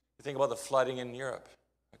 You think about the flooding in Europe.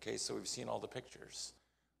 Okay, so we've seen all the pictures.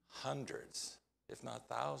 Hundreds, if not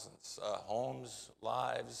thousands, homes,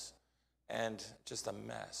 lives, and just a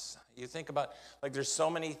mess. You think about, like there's so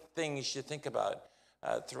many things you think about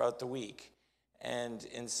throughout the week. And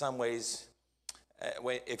in some ways,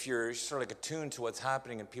 if you're sort of like attuned to what's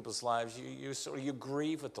happening in people's lives, you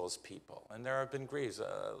grieve with those people. And there have been grieves.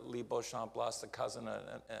 Lee Beauchamp lost a cousin,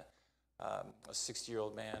 a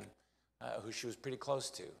 60-year-old man who she was pretty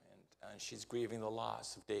close to. And she's grieving the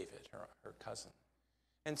loss of David, her cousin.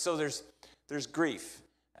 And so there's grief.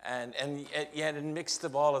 And yet in the midst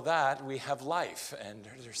of all of that, we have life. And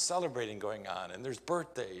there's celebrating going on. And there's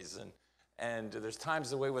birthdays. And there's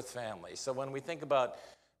times away with family. So when we think about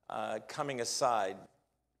coming aside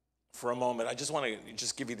for a moment, I just want to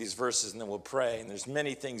just give you these verses and then we'll pray. And there's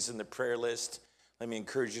many things in the prayer list. Let me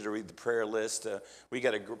encourage you to read the prayer list. We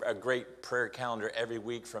got a great prayer calendar every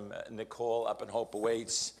week from Nicole up in Hope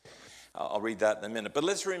Awaits. I'll read that in a minute. But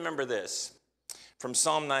let's remember this. From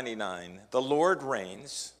Psalm 99, the Lord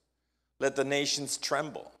reigns, let the nations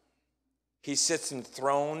tremble. He sits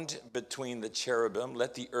enthroned between the cherubim,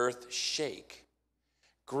 let the earth shake.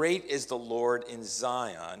 Great is the Lord in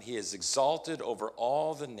Zion. He is exalted over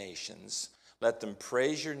all the nations. Let them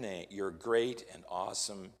praise your name, your great and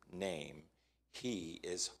awesome name. He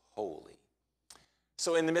is holy.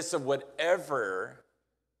 So in the midst of whatever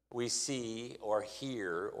we see or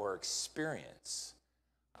hear or experience,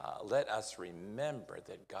 let us remember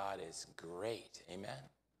that God is great. Amen?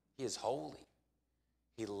 He is holy.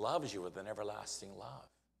 He loves you with an everlasting love.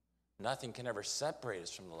 Nothing can ever separate us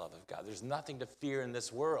from the love of God. There's nothing to fear in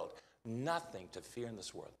this world. Nothing to fear in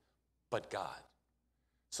this world but God.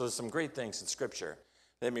 So there's some great things in Scripture.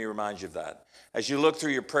 Let me remind you of that. As you look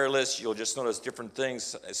through your prayer list, you'll just notice different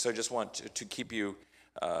things. So I just want to keep you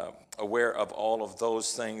aware of all of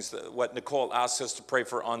those things. What Nicole asks us to pray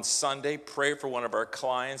for on Sunday, pray for one of our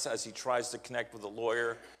clients as he tries to connect with a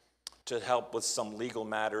lawyer to help with some legal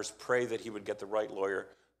matters. Pray that he would get the right lawyer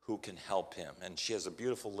who can help him. And she has a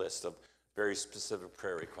beautiful list of very specific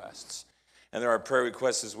prayer requests. And there are prayer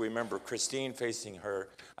requests as we remember Christine facing her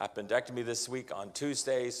appendectomy this week on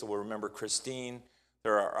Tuesday. So we'll remember Christine.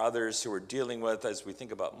 There are others who are dealing with, as we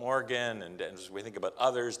think about Morgan, and as we think about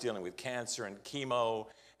others dealing with cancer and chemo,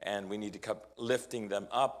 and we need to keep lifting them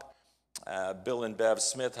up. Bill and Bev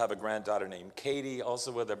Smith have a granddaughter named Katie,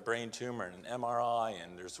 also with a brain tumor and an MRI,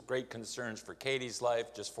 and there's great concerns for Katie's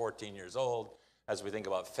life, just 14 years old. As we think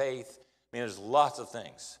about faith, I mean, there's lots of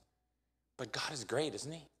things. But God is great,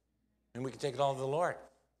 isn't he? And we can take it all to the Lord.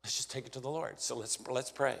 Let's just take it to the Lord. So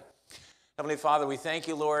let's pray. Heavenly Father, we thank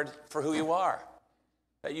you, Lord, for who you are.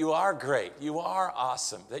 That you are great. You are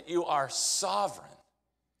awesome. That you are sovereign.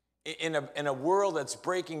 In a world that's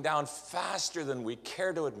breaking down faster than we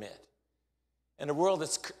care to admit. In a world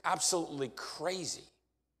that's absolutely crazy.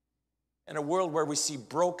 In a world where we see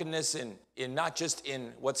brokenness in not just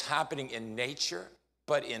in what's happening in nature,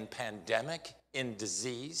 but in pandemic, in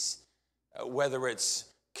disease, whether it's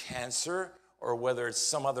cancer or whether it's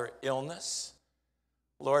some other illness.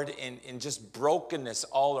 Lord, in just brokenness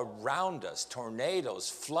all around us, tornadoes,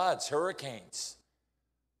 floods, hurricanes.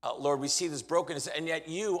 Lord, we see this brokenness, and yet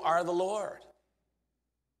you are the Lord.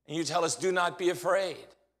 And you tell us, do not be afraid.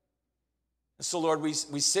 So, Lord, we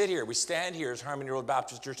sit here, we stand here as Harmony Road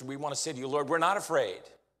Baptist Church, and we want to say to you, Lord, we're not afraid.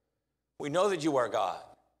 We know that you are God.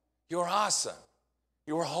 You are awesome.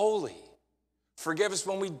 You are holy. Forgive us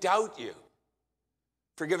when we doubt you.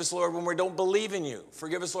 Forgive us, Lord, when we don't believe in you.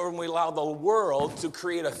 Forgive us, Lord, when we allow the world to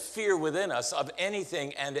create a fear within us of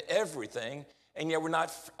anything and everything, and yet we're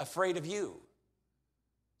not afraid of you.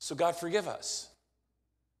 So, God, forgive us.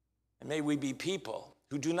 And may we be people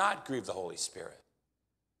who do not grieve the Holy Spirit.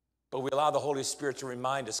 But we allow the Holy Spirit to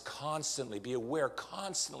remind us constantly, be aware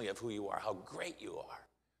constantly of who you are, how great you are,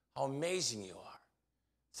 how amazing you are.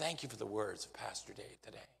 Thank you for the words of Pastor Dave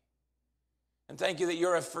today. And thank you that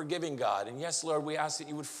you're a forgiving God. And yes, Lord, we ask that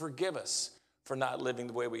you would forgive us for not living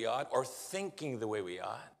the way we ought, or thinking the way we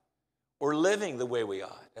ought, or living the way we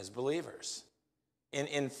ought as believers,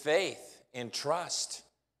 in faith, in trust.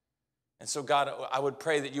 And so, God, I would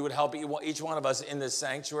pray that you would help each one of us in this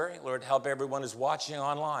sanctuary. Lord, help everyone who's watching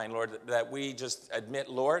online, Lord, that we just admit,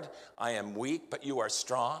 Lord, I am weak, but you are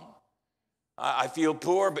strong. I feel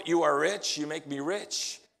poor, but you are rich. You make me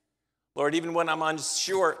rich. Lord, even when I'm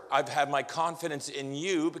unsure, I've had my confidence in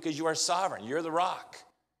you because you are sovereign. You're the rock.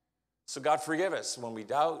 So, God, forgive us when we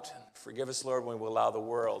doubt. Forgive us, Lord, when we allow the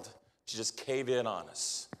world to just cave in on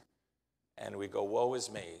us. And we go, woe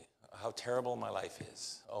is me. How terrible my life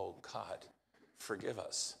is. Oh, God, forgive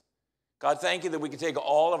us. God, thank you that we can take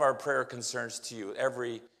all of our prayer concerns to you,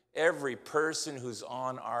 every person who's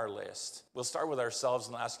on our list. We'll start with ourselves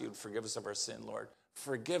and ask you to forgive us of our sin, Lord.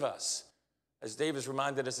 Forgive us. As Dave has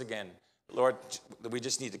reminded us again, Lord, that we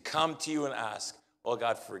just need to come to you and ask, oh,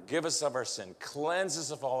 God, forgive us of our sin. Cleanse us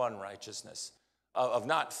of all unrighteousness, of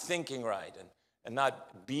not thinking right and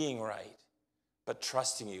not being right, but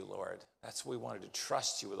trusting you, Lord. That's what we wanted, to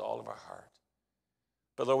trust you with all of our heart.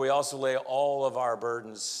 But Lord, we also lay all of our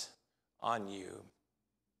burdens on you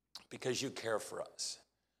because you care for us.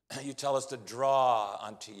 You tell us to draw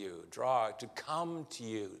unto you, to come to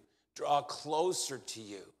you, draw closer to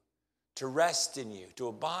you, to rest in you, to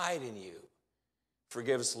abide in you.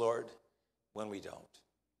 Forgive us, Lord, when we don't.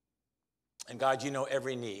 And God, you know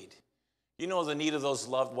every need. You know the need of those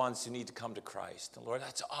loved ones who need to come to Christ. And Lord,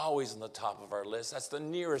 that's always on the top of our list. That's the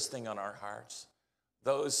nearest thing on our hearts.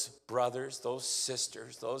 Those brothers, those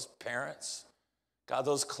sisters, those parents, God,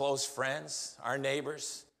 those close friends, our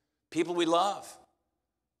neighbors, people we love,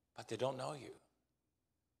 but they don't know you.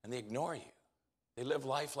 And they ignore you. They live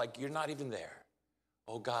life like you're not even there.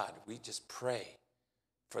 Oh God, we just pray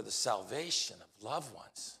for the salvation of loved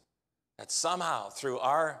ones. That somehow, through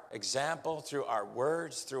our example, through our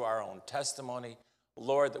words, through our own testimony,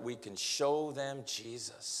 Lord, that we can show them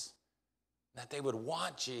Jesus, that they would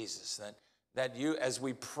want Jesus, that you, as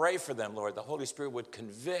we pray for them, Lord, the Holy Spirit would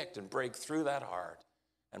convict and break through that heart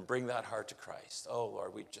and bring that heart to Christ. Oh,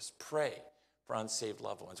 Lord, we just pray for unsaved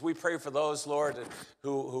loved ones. We pray for those, Lord,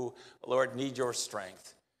 who Lord, need your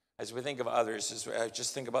strength. As we think of others, I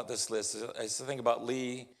just think about this list. As I think about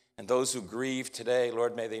Lee, and those who grieve today,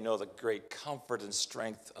 Lord, may they know the great comfort and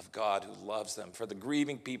strength of God who loves them. For the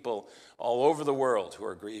grieving people all over the world who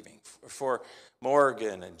are grieving. For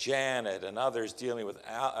Morgan and Janet and others dealing with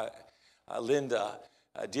Linda,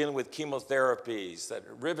 dealing with chemotherapies that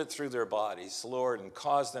rivet through their bodies, Lord, and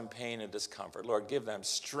cause them pain and discomfort. Lord, give them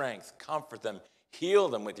strength, comfort them, heal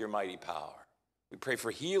them with your mighty power. We pray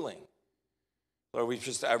for healing. Lord,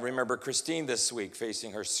 I remember Christine this week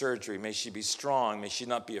facing her surgery. May she be strong. May she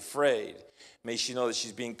not be afraid. May she know that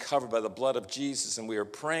she's being covered by the blood of Jesus, and we are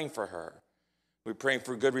praying for her. We're praying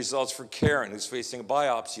for good results for Karen, who's facing a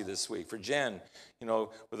biopsy this week. For Jen,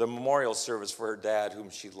 with a memorial service for her dad, whom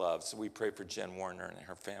she loves. So we pray for Jen Warner and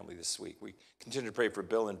her family this week. We continue to pray for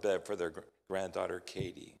Bill and Bev, for their granddaughter,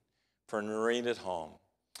 Katie. For Noreen at home.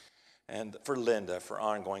 And for Linda, for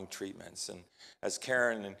ongoing treatments. And as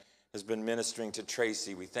Karen has been ministering to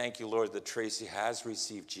Tracy, we thank you, Lord, that Tracy has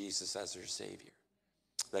received Jesus as her Savior,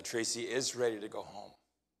 that Tracy is ready to go home.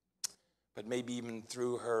 But maybe even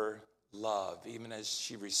through her love, even as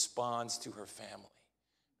she responds to her family,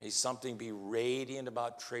 may something be radiant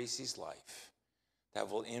about Tracy's life that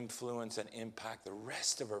will influence and impact the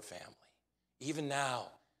rest of her family. Even now,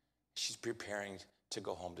 she's preparing to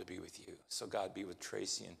go home to be with you. So God, be with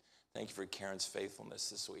Tracy, and thank you for Karen's faithfulness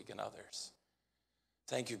this week and others.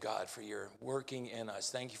 Thank you, God, for your working in us.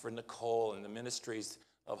 Thank you for Nicole and the ministries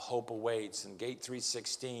of Hope Awaits and Gate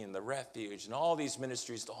 316, the Refuge, and all these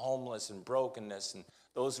ministries to homeless and brokenness and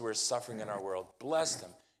those who are suffering in our world. Bless them,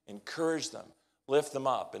 encourage them, lift them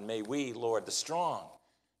up, and may we, Lord, the strong,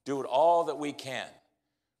 do it all that we can,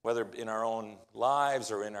 whether in our own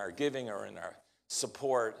lives or in our giving or in our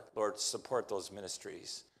support. Lord, support those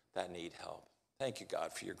ministries that need help. Thank you,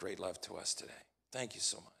 God, for your great love to us today. Thank you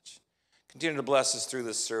so much. Continue to bless us through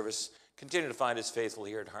this service. Continue to find us faithful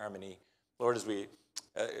here at Harmony. Lord, as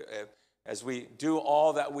we do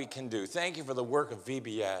all that we can do. Thank you for the work of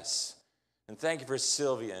VBS. And thank you for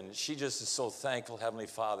Sylvia. And she just is so thankful, Heavenly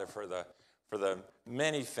Father, for the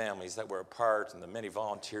many families that were a part and the many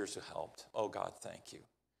volunteers who helped. Oh, God, thank you.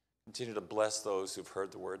 Continue to bless those who've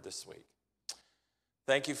heard the word this week.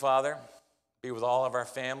 Thank you, Father. Be with all of our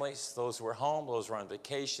families, those who are home, those who are on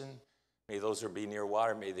vacation. May those who be near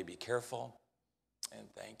water, may they be careful. And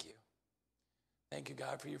thank you. Thank you,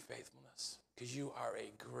 God, for your faithfulness, because you are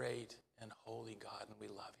a great and holy God, and we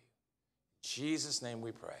love you. In Jesus' name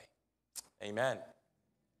we pray. Amen.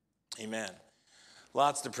 Amen.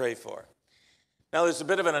 Lots to pray for. Now, there's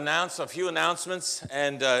a few announcements,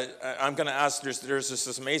 and I'm going to ask, there's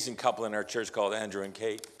this amazing couple in our church called Andrew and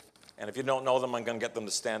Kate. And if you don't know them, I'm going to get them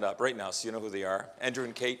to stand up right now so you know who they are. Andrew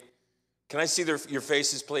and Kate. Can I see your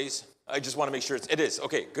faces, please? I just want to make sure it is.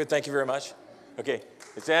 Okay, good. Thank you very much. Okay,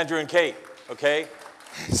 it's Andrew and Kate, okay?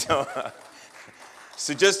 So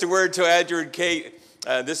just a word to Andrew and Kate.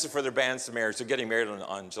 This is for their banns to marriage. They're getting married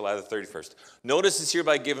on July the 31st. Notice is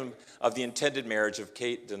hereby given of the intended marriage of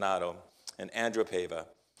Kate Donato and Andrew Pava,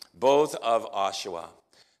 both of Oshawa.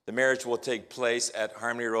 The marriage will take place at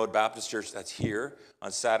Harmony Road Baptist Church, that's here,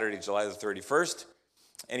 on Saturday, July the 31st.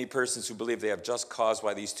 Any persons who believe they have just cause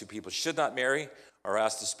why these two people should not marry are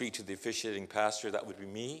asked to speak to the officiating pastor, that would be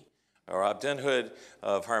me, or Abden Hood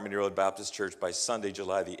of Harmony Road Baptist Church by Sunday,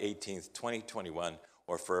 July the 18th, 2021,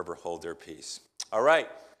 or forever hold their peace. All right.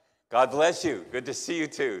 God bless you. Good to see you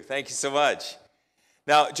too. Thank you so much.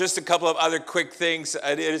 Now, just a couple of other quick things.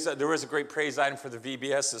 There was a great praise item for the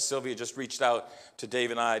VBS. Sylvia just reached out to Dave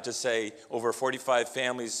and I to say over 45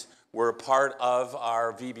 families were a part of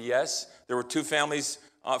our VBS. There were 2 families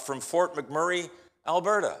from Fort McMurray,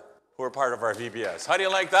 Alberta, who are part of our VBS. How do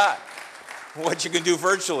you like that? What you can do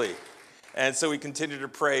virtually. And so we continue to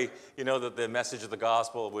pray, that the message of the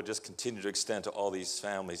gospel would just continue to extend to all these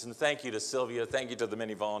families. And thank you to Sylvia. Thank you to the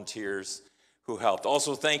many volunteers who helped.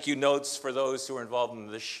 Also, thank you notes for those who were involved in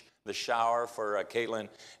the shower for Caitlin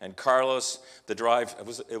and Carlos. The drive,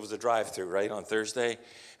 it was a drive-through, right, on Thursday.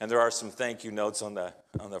 And there are some thank you notes on the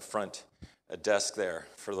front desk there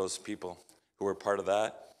for those people who were part of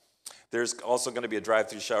that. There's also going to be a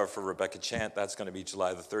drive-through shower for Rebecca Chant. That's going to be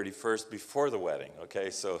July the 31st before the wedding, okay?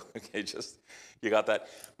 So, just, you got that.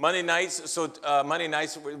 Monday nights,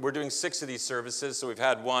 we're doing 6 of these services. So we've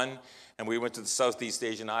had 1, and we went to the Southeast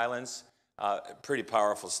Asian Islands. Pretty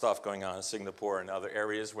powerful stuff going on in Singapore and other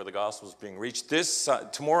areas where the gospel is being reached.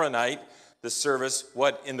 Tomorrow night, this service,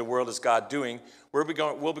 What in the World is God Doing? We'll be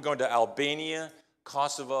going to Albania,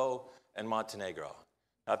 Kosovo, and Montenegro.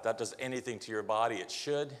 Not that does anything to your body. It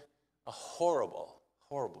should. A horrible,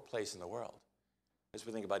 horrible place in the world as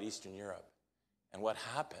we think about Eastern Europe and what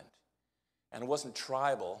happened. And it wasn't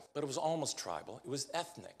tribal, but it was almost tribal. It was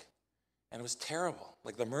ethnic. And it was terrible,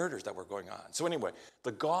 like the murders that were going on. So anyway,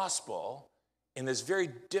 the gospel, in this very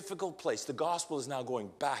difficult place, the gospel is now going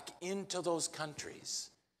back into those countries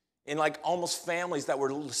in like almost families that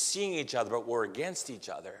were seeing each other but were against each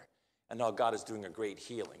other. And now God is doing a great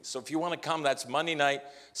healing. So if you want to come, that's Monday night,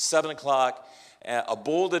 7 o'clock, a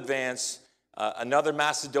bold advance, another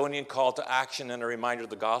Macedonian call to action, and a reminder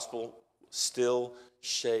the gospel still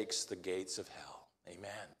shakes the gates of hell. Amen.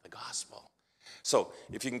 The gospel. So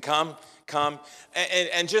if you can come.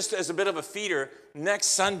 And just as a bit of a feeder, next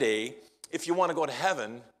Sunday, if you want to go to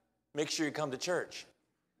heaven, make sure you come to church.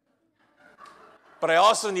 But I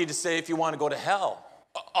also need to say, if you want to go to hell,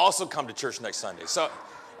 also come to church next Sunday. So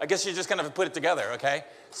I guess you're just going to put it together, okay?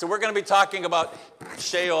 So we're going to be talking about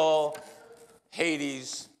Sheol,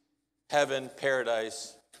 Hades, heaven,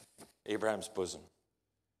 paradise, Abraham's bosom,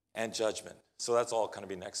 and judgment. So that's all going to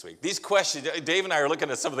be next week. These questions, Dave and I are looking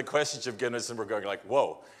at some of the questions you've given us, and we're going like,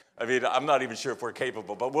 whoa. I mean, I'm not even sure if we're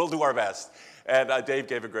capable, but we'll do our best. And Dave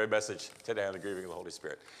gave a great message today on the grieving of the Holy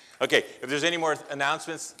Spirit. Okay, if there's any more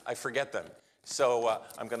announcements, I forget them. So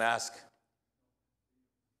I'm going to ask.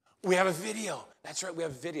 We have a video. That's right, we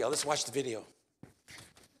have a video. Let's watch the video.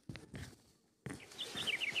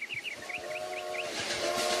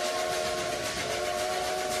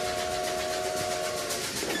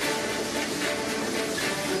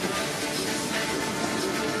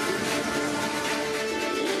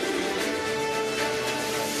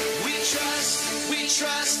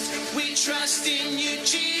 We trust in you,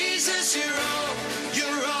 Jesus. You're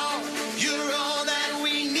all that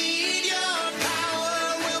we need. Your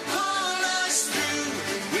power will pull us through.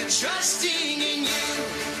 We're trusting in you.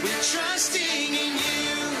 We're trusting in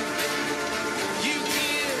you. You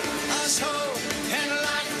give us hope and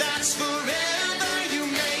life that's forever. You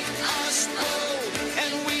make us bold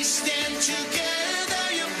and we stand together.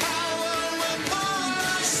 Your power will pull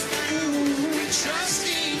us through. We're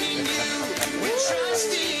trusting in you. We're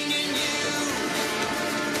trusting in you.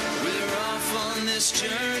 We're off on this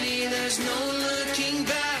journey, there's no looking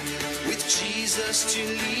back. With Jesus to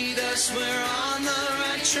lead us, we're on the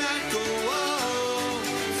right track. Oh, oh,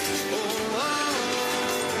 oh, oh.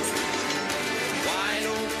 Wide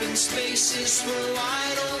open spaces for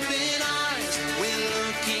wide open eyes. We're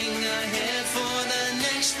looking ahead for the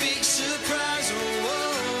next big surprise. Oh, oh,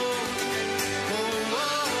 oh,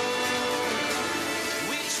 oh.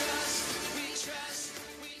 We trust, we trust,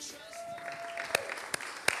 we trust.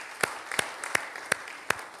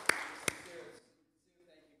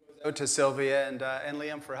 Out to Sylvia and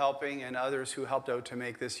Liam for helping, and others who helped out to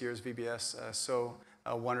make this year's VBS so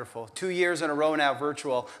Wonderful. 2 years in a row now,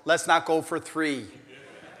 virtual. Let's not go for 3.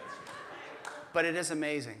 But it is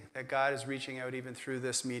amazing that God is reaching out even through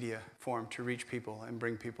this media form to reach people and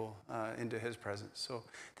bring people into his presence. So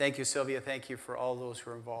thank you, Sylvia. Thank you for all those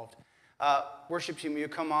who are involved. Worship team, you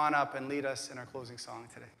come on up and lead us in our closing song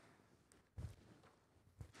today.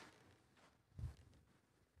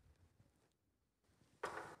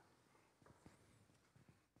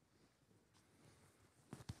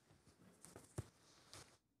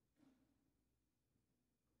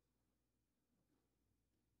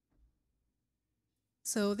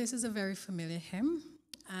 So this is a very familiar hymn.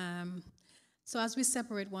 So as we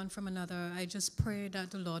separate one from another, I just pray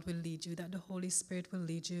that the Lord will lead you, that the Holy Spirit will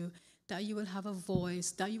lead you, that you will have a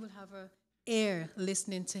voice, that you will have an ear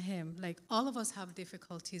listening to him. Like all of us have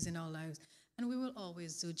difficulties in our lives, and we will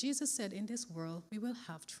always do. Jesus said, in this world, we will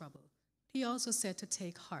have trouble. He also said to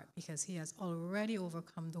take heart because he has already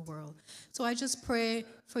overcome the world. So I just pray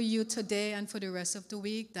for you today and for the rest of the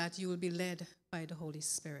week that you will be led by the Holy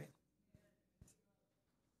Spirit.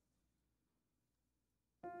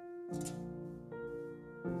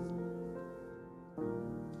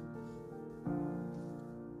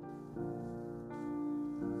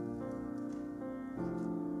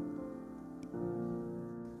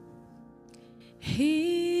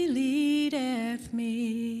 He leadeth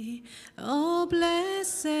me, oh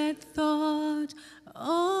blessed thought,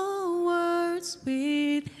 oh words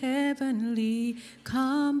with heavenly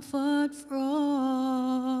comfort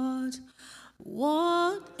fraught.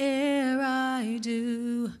 Whate'er I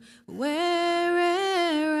do,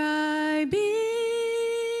 where'er I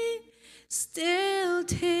be, still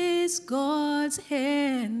 'tis God's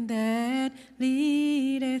hand that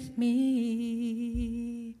leadeth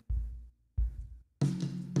me.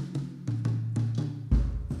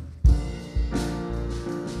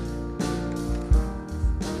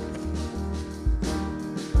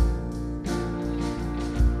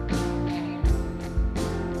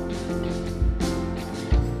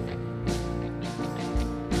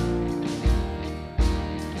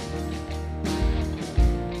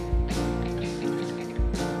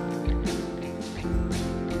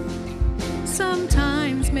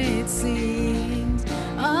 Sometimes it seems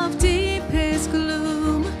of deepest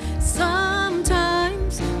gloom,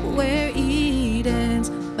 sometimes where Eden's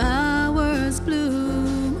bowers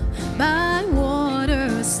bloom, by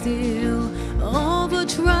water still over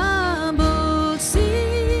troubled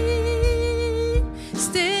sea,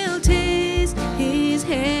 still 'tis his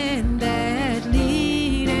hand that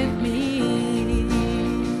leadeth me.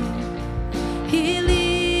 He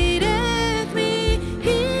leadeth me,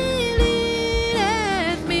 he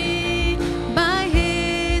leadeth me, by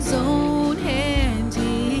his own hand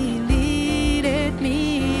he leadeth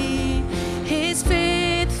me. His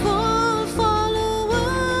faithful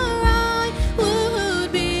follower I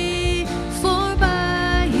would be,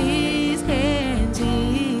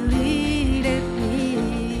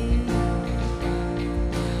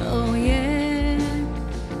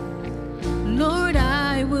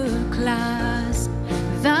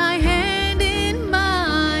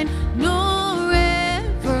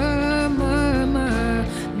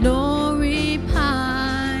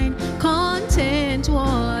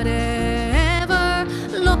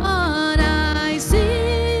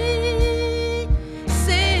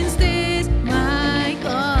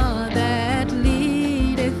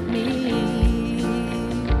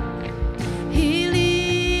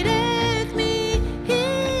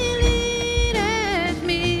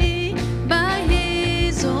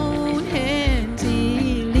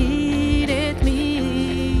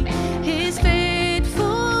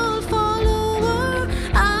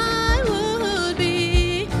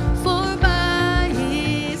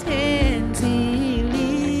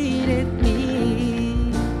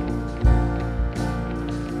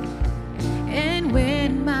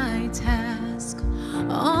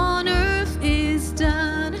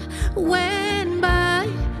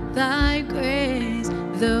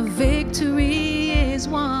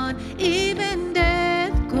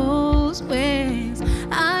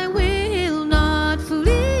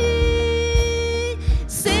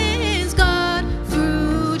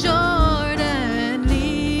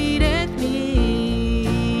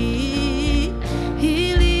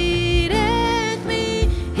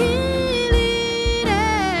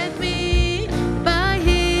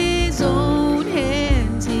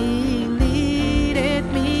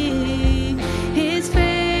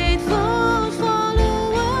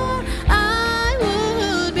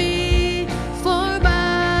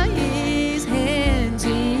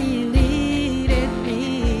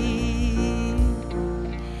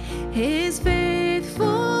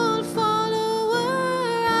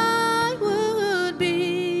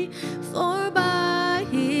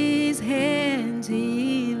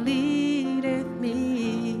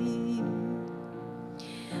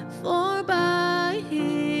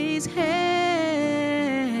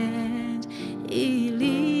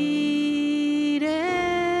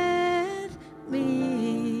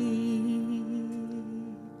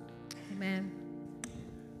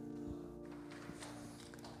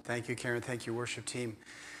 Thank you, Karen. Thank you, worship team.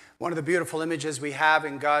 One of the beautiful images we have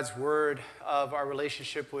in God's word of our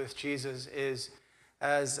relationship with Jesus is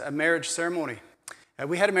as a marriage ceremony.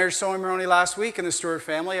 We had a marriage ceremony last week in the Stewart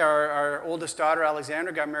family. Our oldest daughter,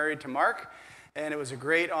 Alexandra, got married to Mark, and it was a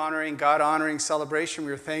great honoring, God-honoring celebration.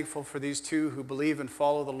 We were thankful for these two who believe and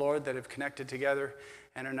follow the Lord that have connected together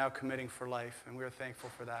and are now committing for life, and we are thankful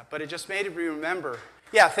for that. But it just made me remember.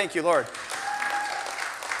 Yeah, thank you, Lord.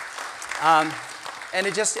 And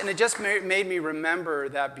it just made me remember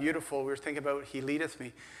that beautiful, we were thinking about He leadeth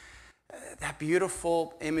me, that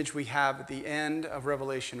beautiful image we have at the end of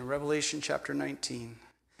Revelation, in Revelation chapter 19.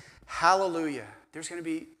 Hallelujah. There's going to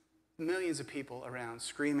be millions of people around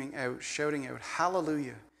screaming out, shouting out,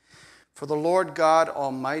 hallelujah. For the Lord God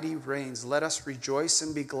Almighty reigns. Let us rejoice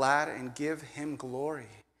and be glad and give Him glory.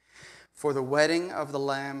 For the wedding of the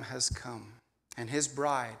Lamb has come, and His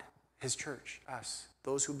bride, His church, us,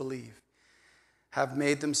 those who believe, have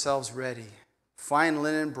made themselves ready. Fine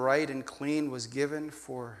linen, bright and clean, was given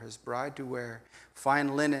for His bride to wear.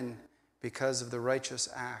 Fine linen because of the righteous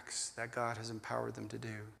acts that God has empowered them to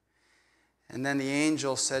do. And then the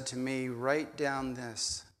angel said to me, write down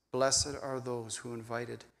this, blessed are those who are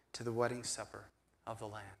invited to the wedding supper of the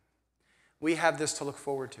Lamb. We have this to look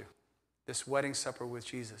forward to, this wedding supper with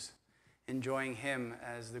Jesus, enjoying Him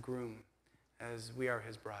as the groom, as we are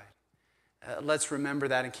His bride. Let's remember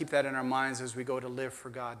that and keep that in our minds as we go to live for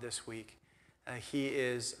God this week. He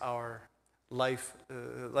is our life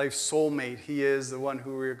soulmate. He is the one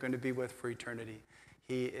who we're going to be with for eternity.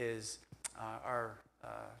 He is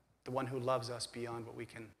the one who loves us beyond what we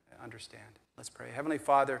can understand. Let's pray. Heavenly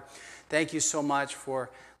Father, thank you so much for,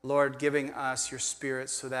 Lord, giving us your Spirit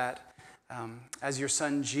so that as your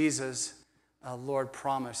Son Jesus, Lord,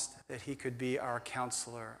 promised that He could be our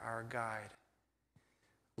counselor, our guide.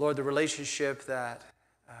 Lord, the relationship that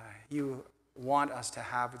you want us to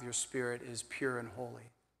have with your Spirit is pure and holy.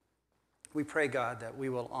 We pray, God, that we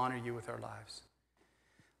will honor you with our lives.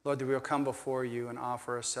 Lord, that we will come before you and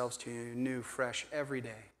offer ourselves to you new, fresh, every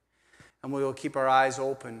day. And we will keep our eyes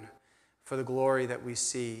open for the glory that we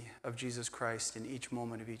see of Jesus Christ in each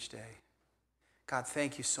moment of each day. God,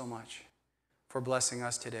 thank you so much for blessing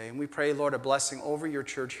us today. And we pray, Lord, a blessing over your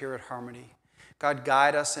church here at Harmony. God,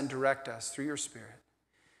 guide us and direct us through your Spirit.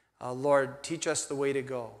 Lord, teach us the way to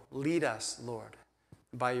go. Lead us, Lord,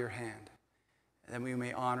 by your hand, and that we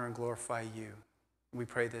may honor and glorify you. We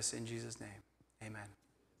pray this in Jesus' name. Amen.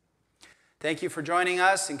 Thank you for joining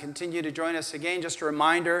us, and continue to join us again. Just a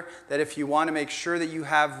reminder that if you want to make sure that you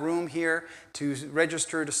have room here to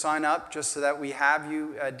register to sign up, just so that we have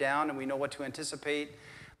you down and we know what to anticipate.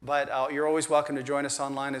 But you're always welcome to join us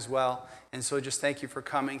online as well. And so just thank you for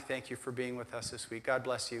coming. Thank you for being with us this week. God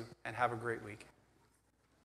bless you, and have a great week.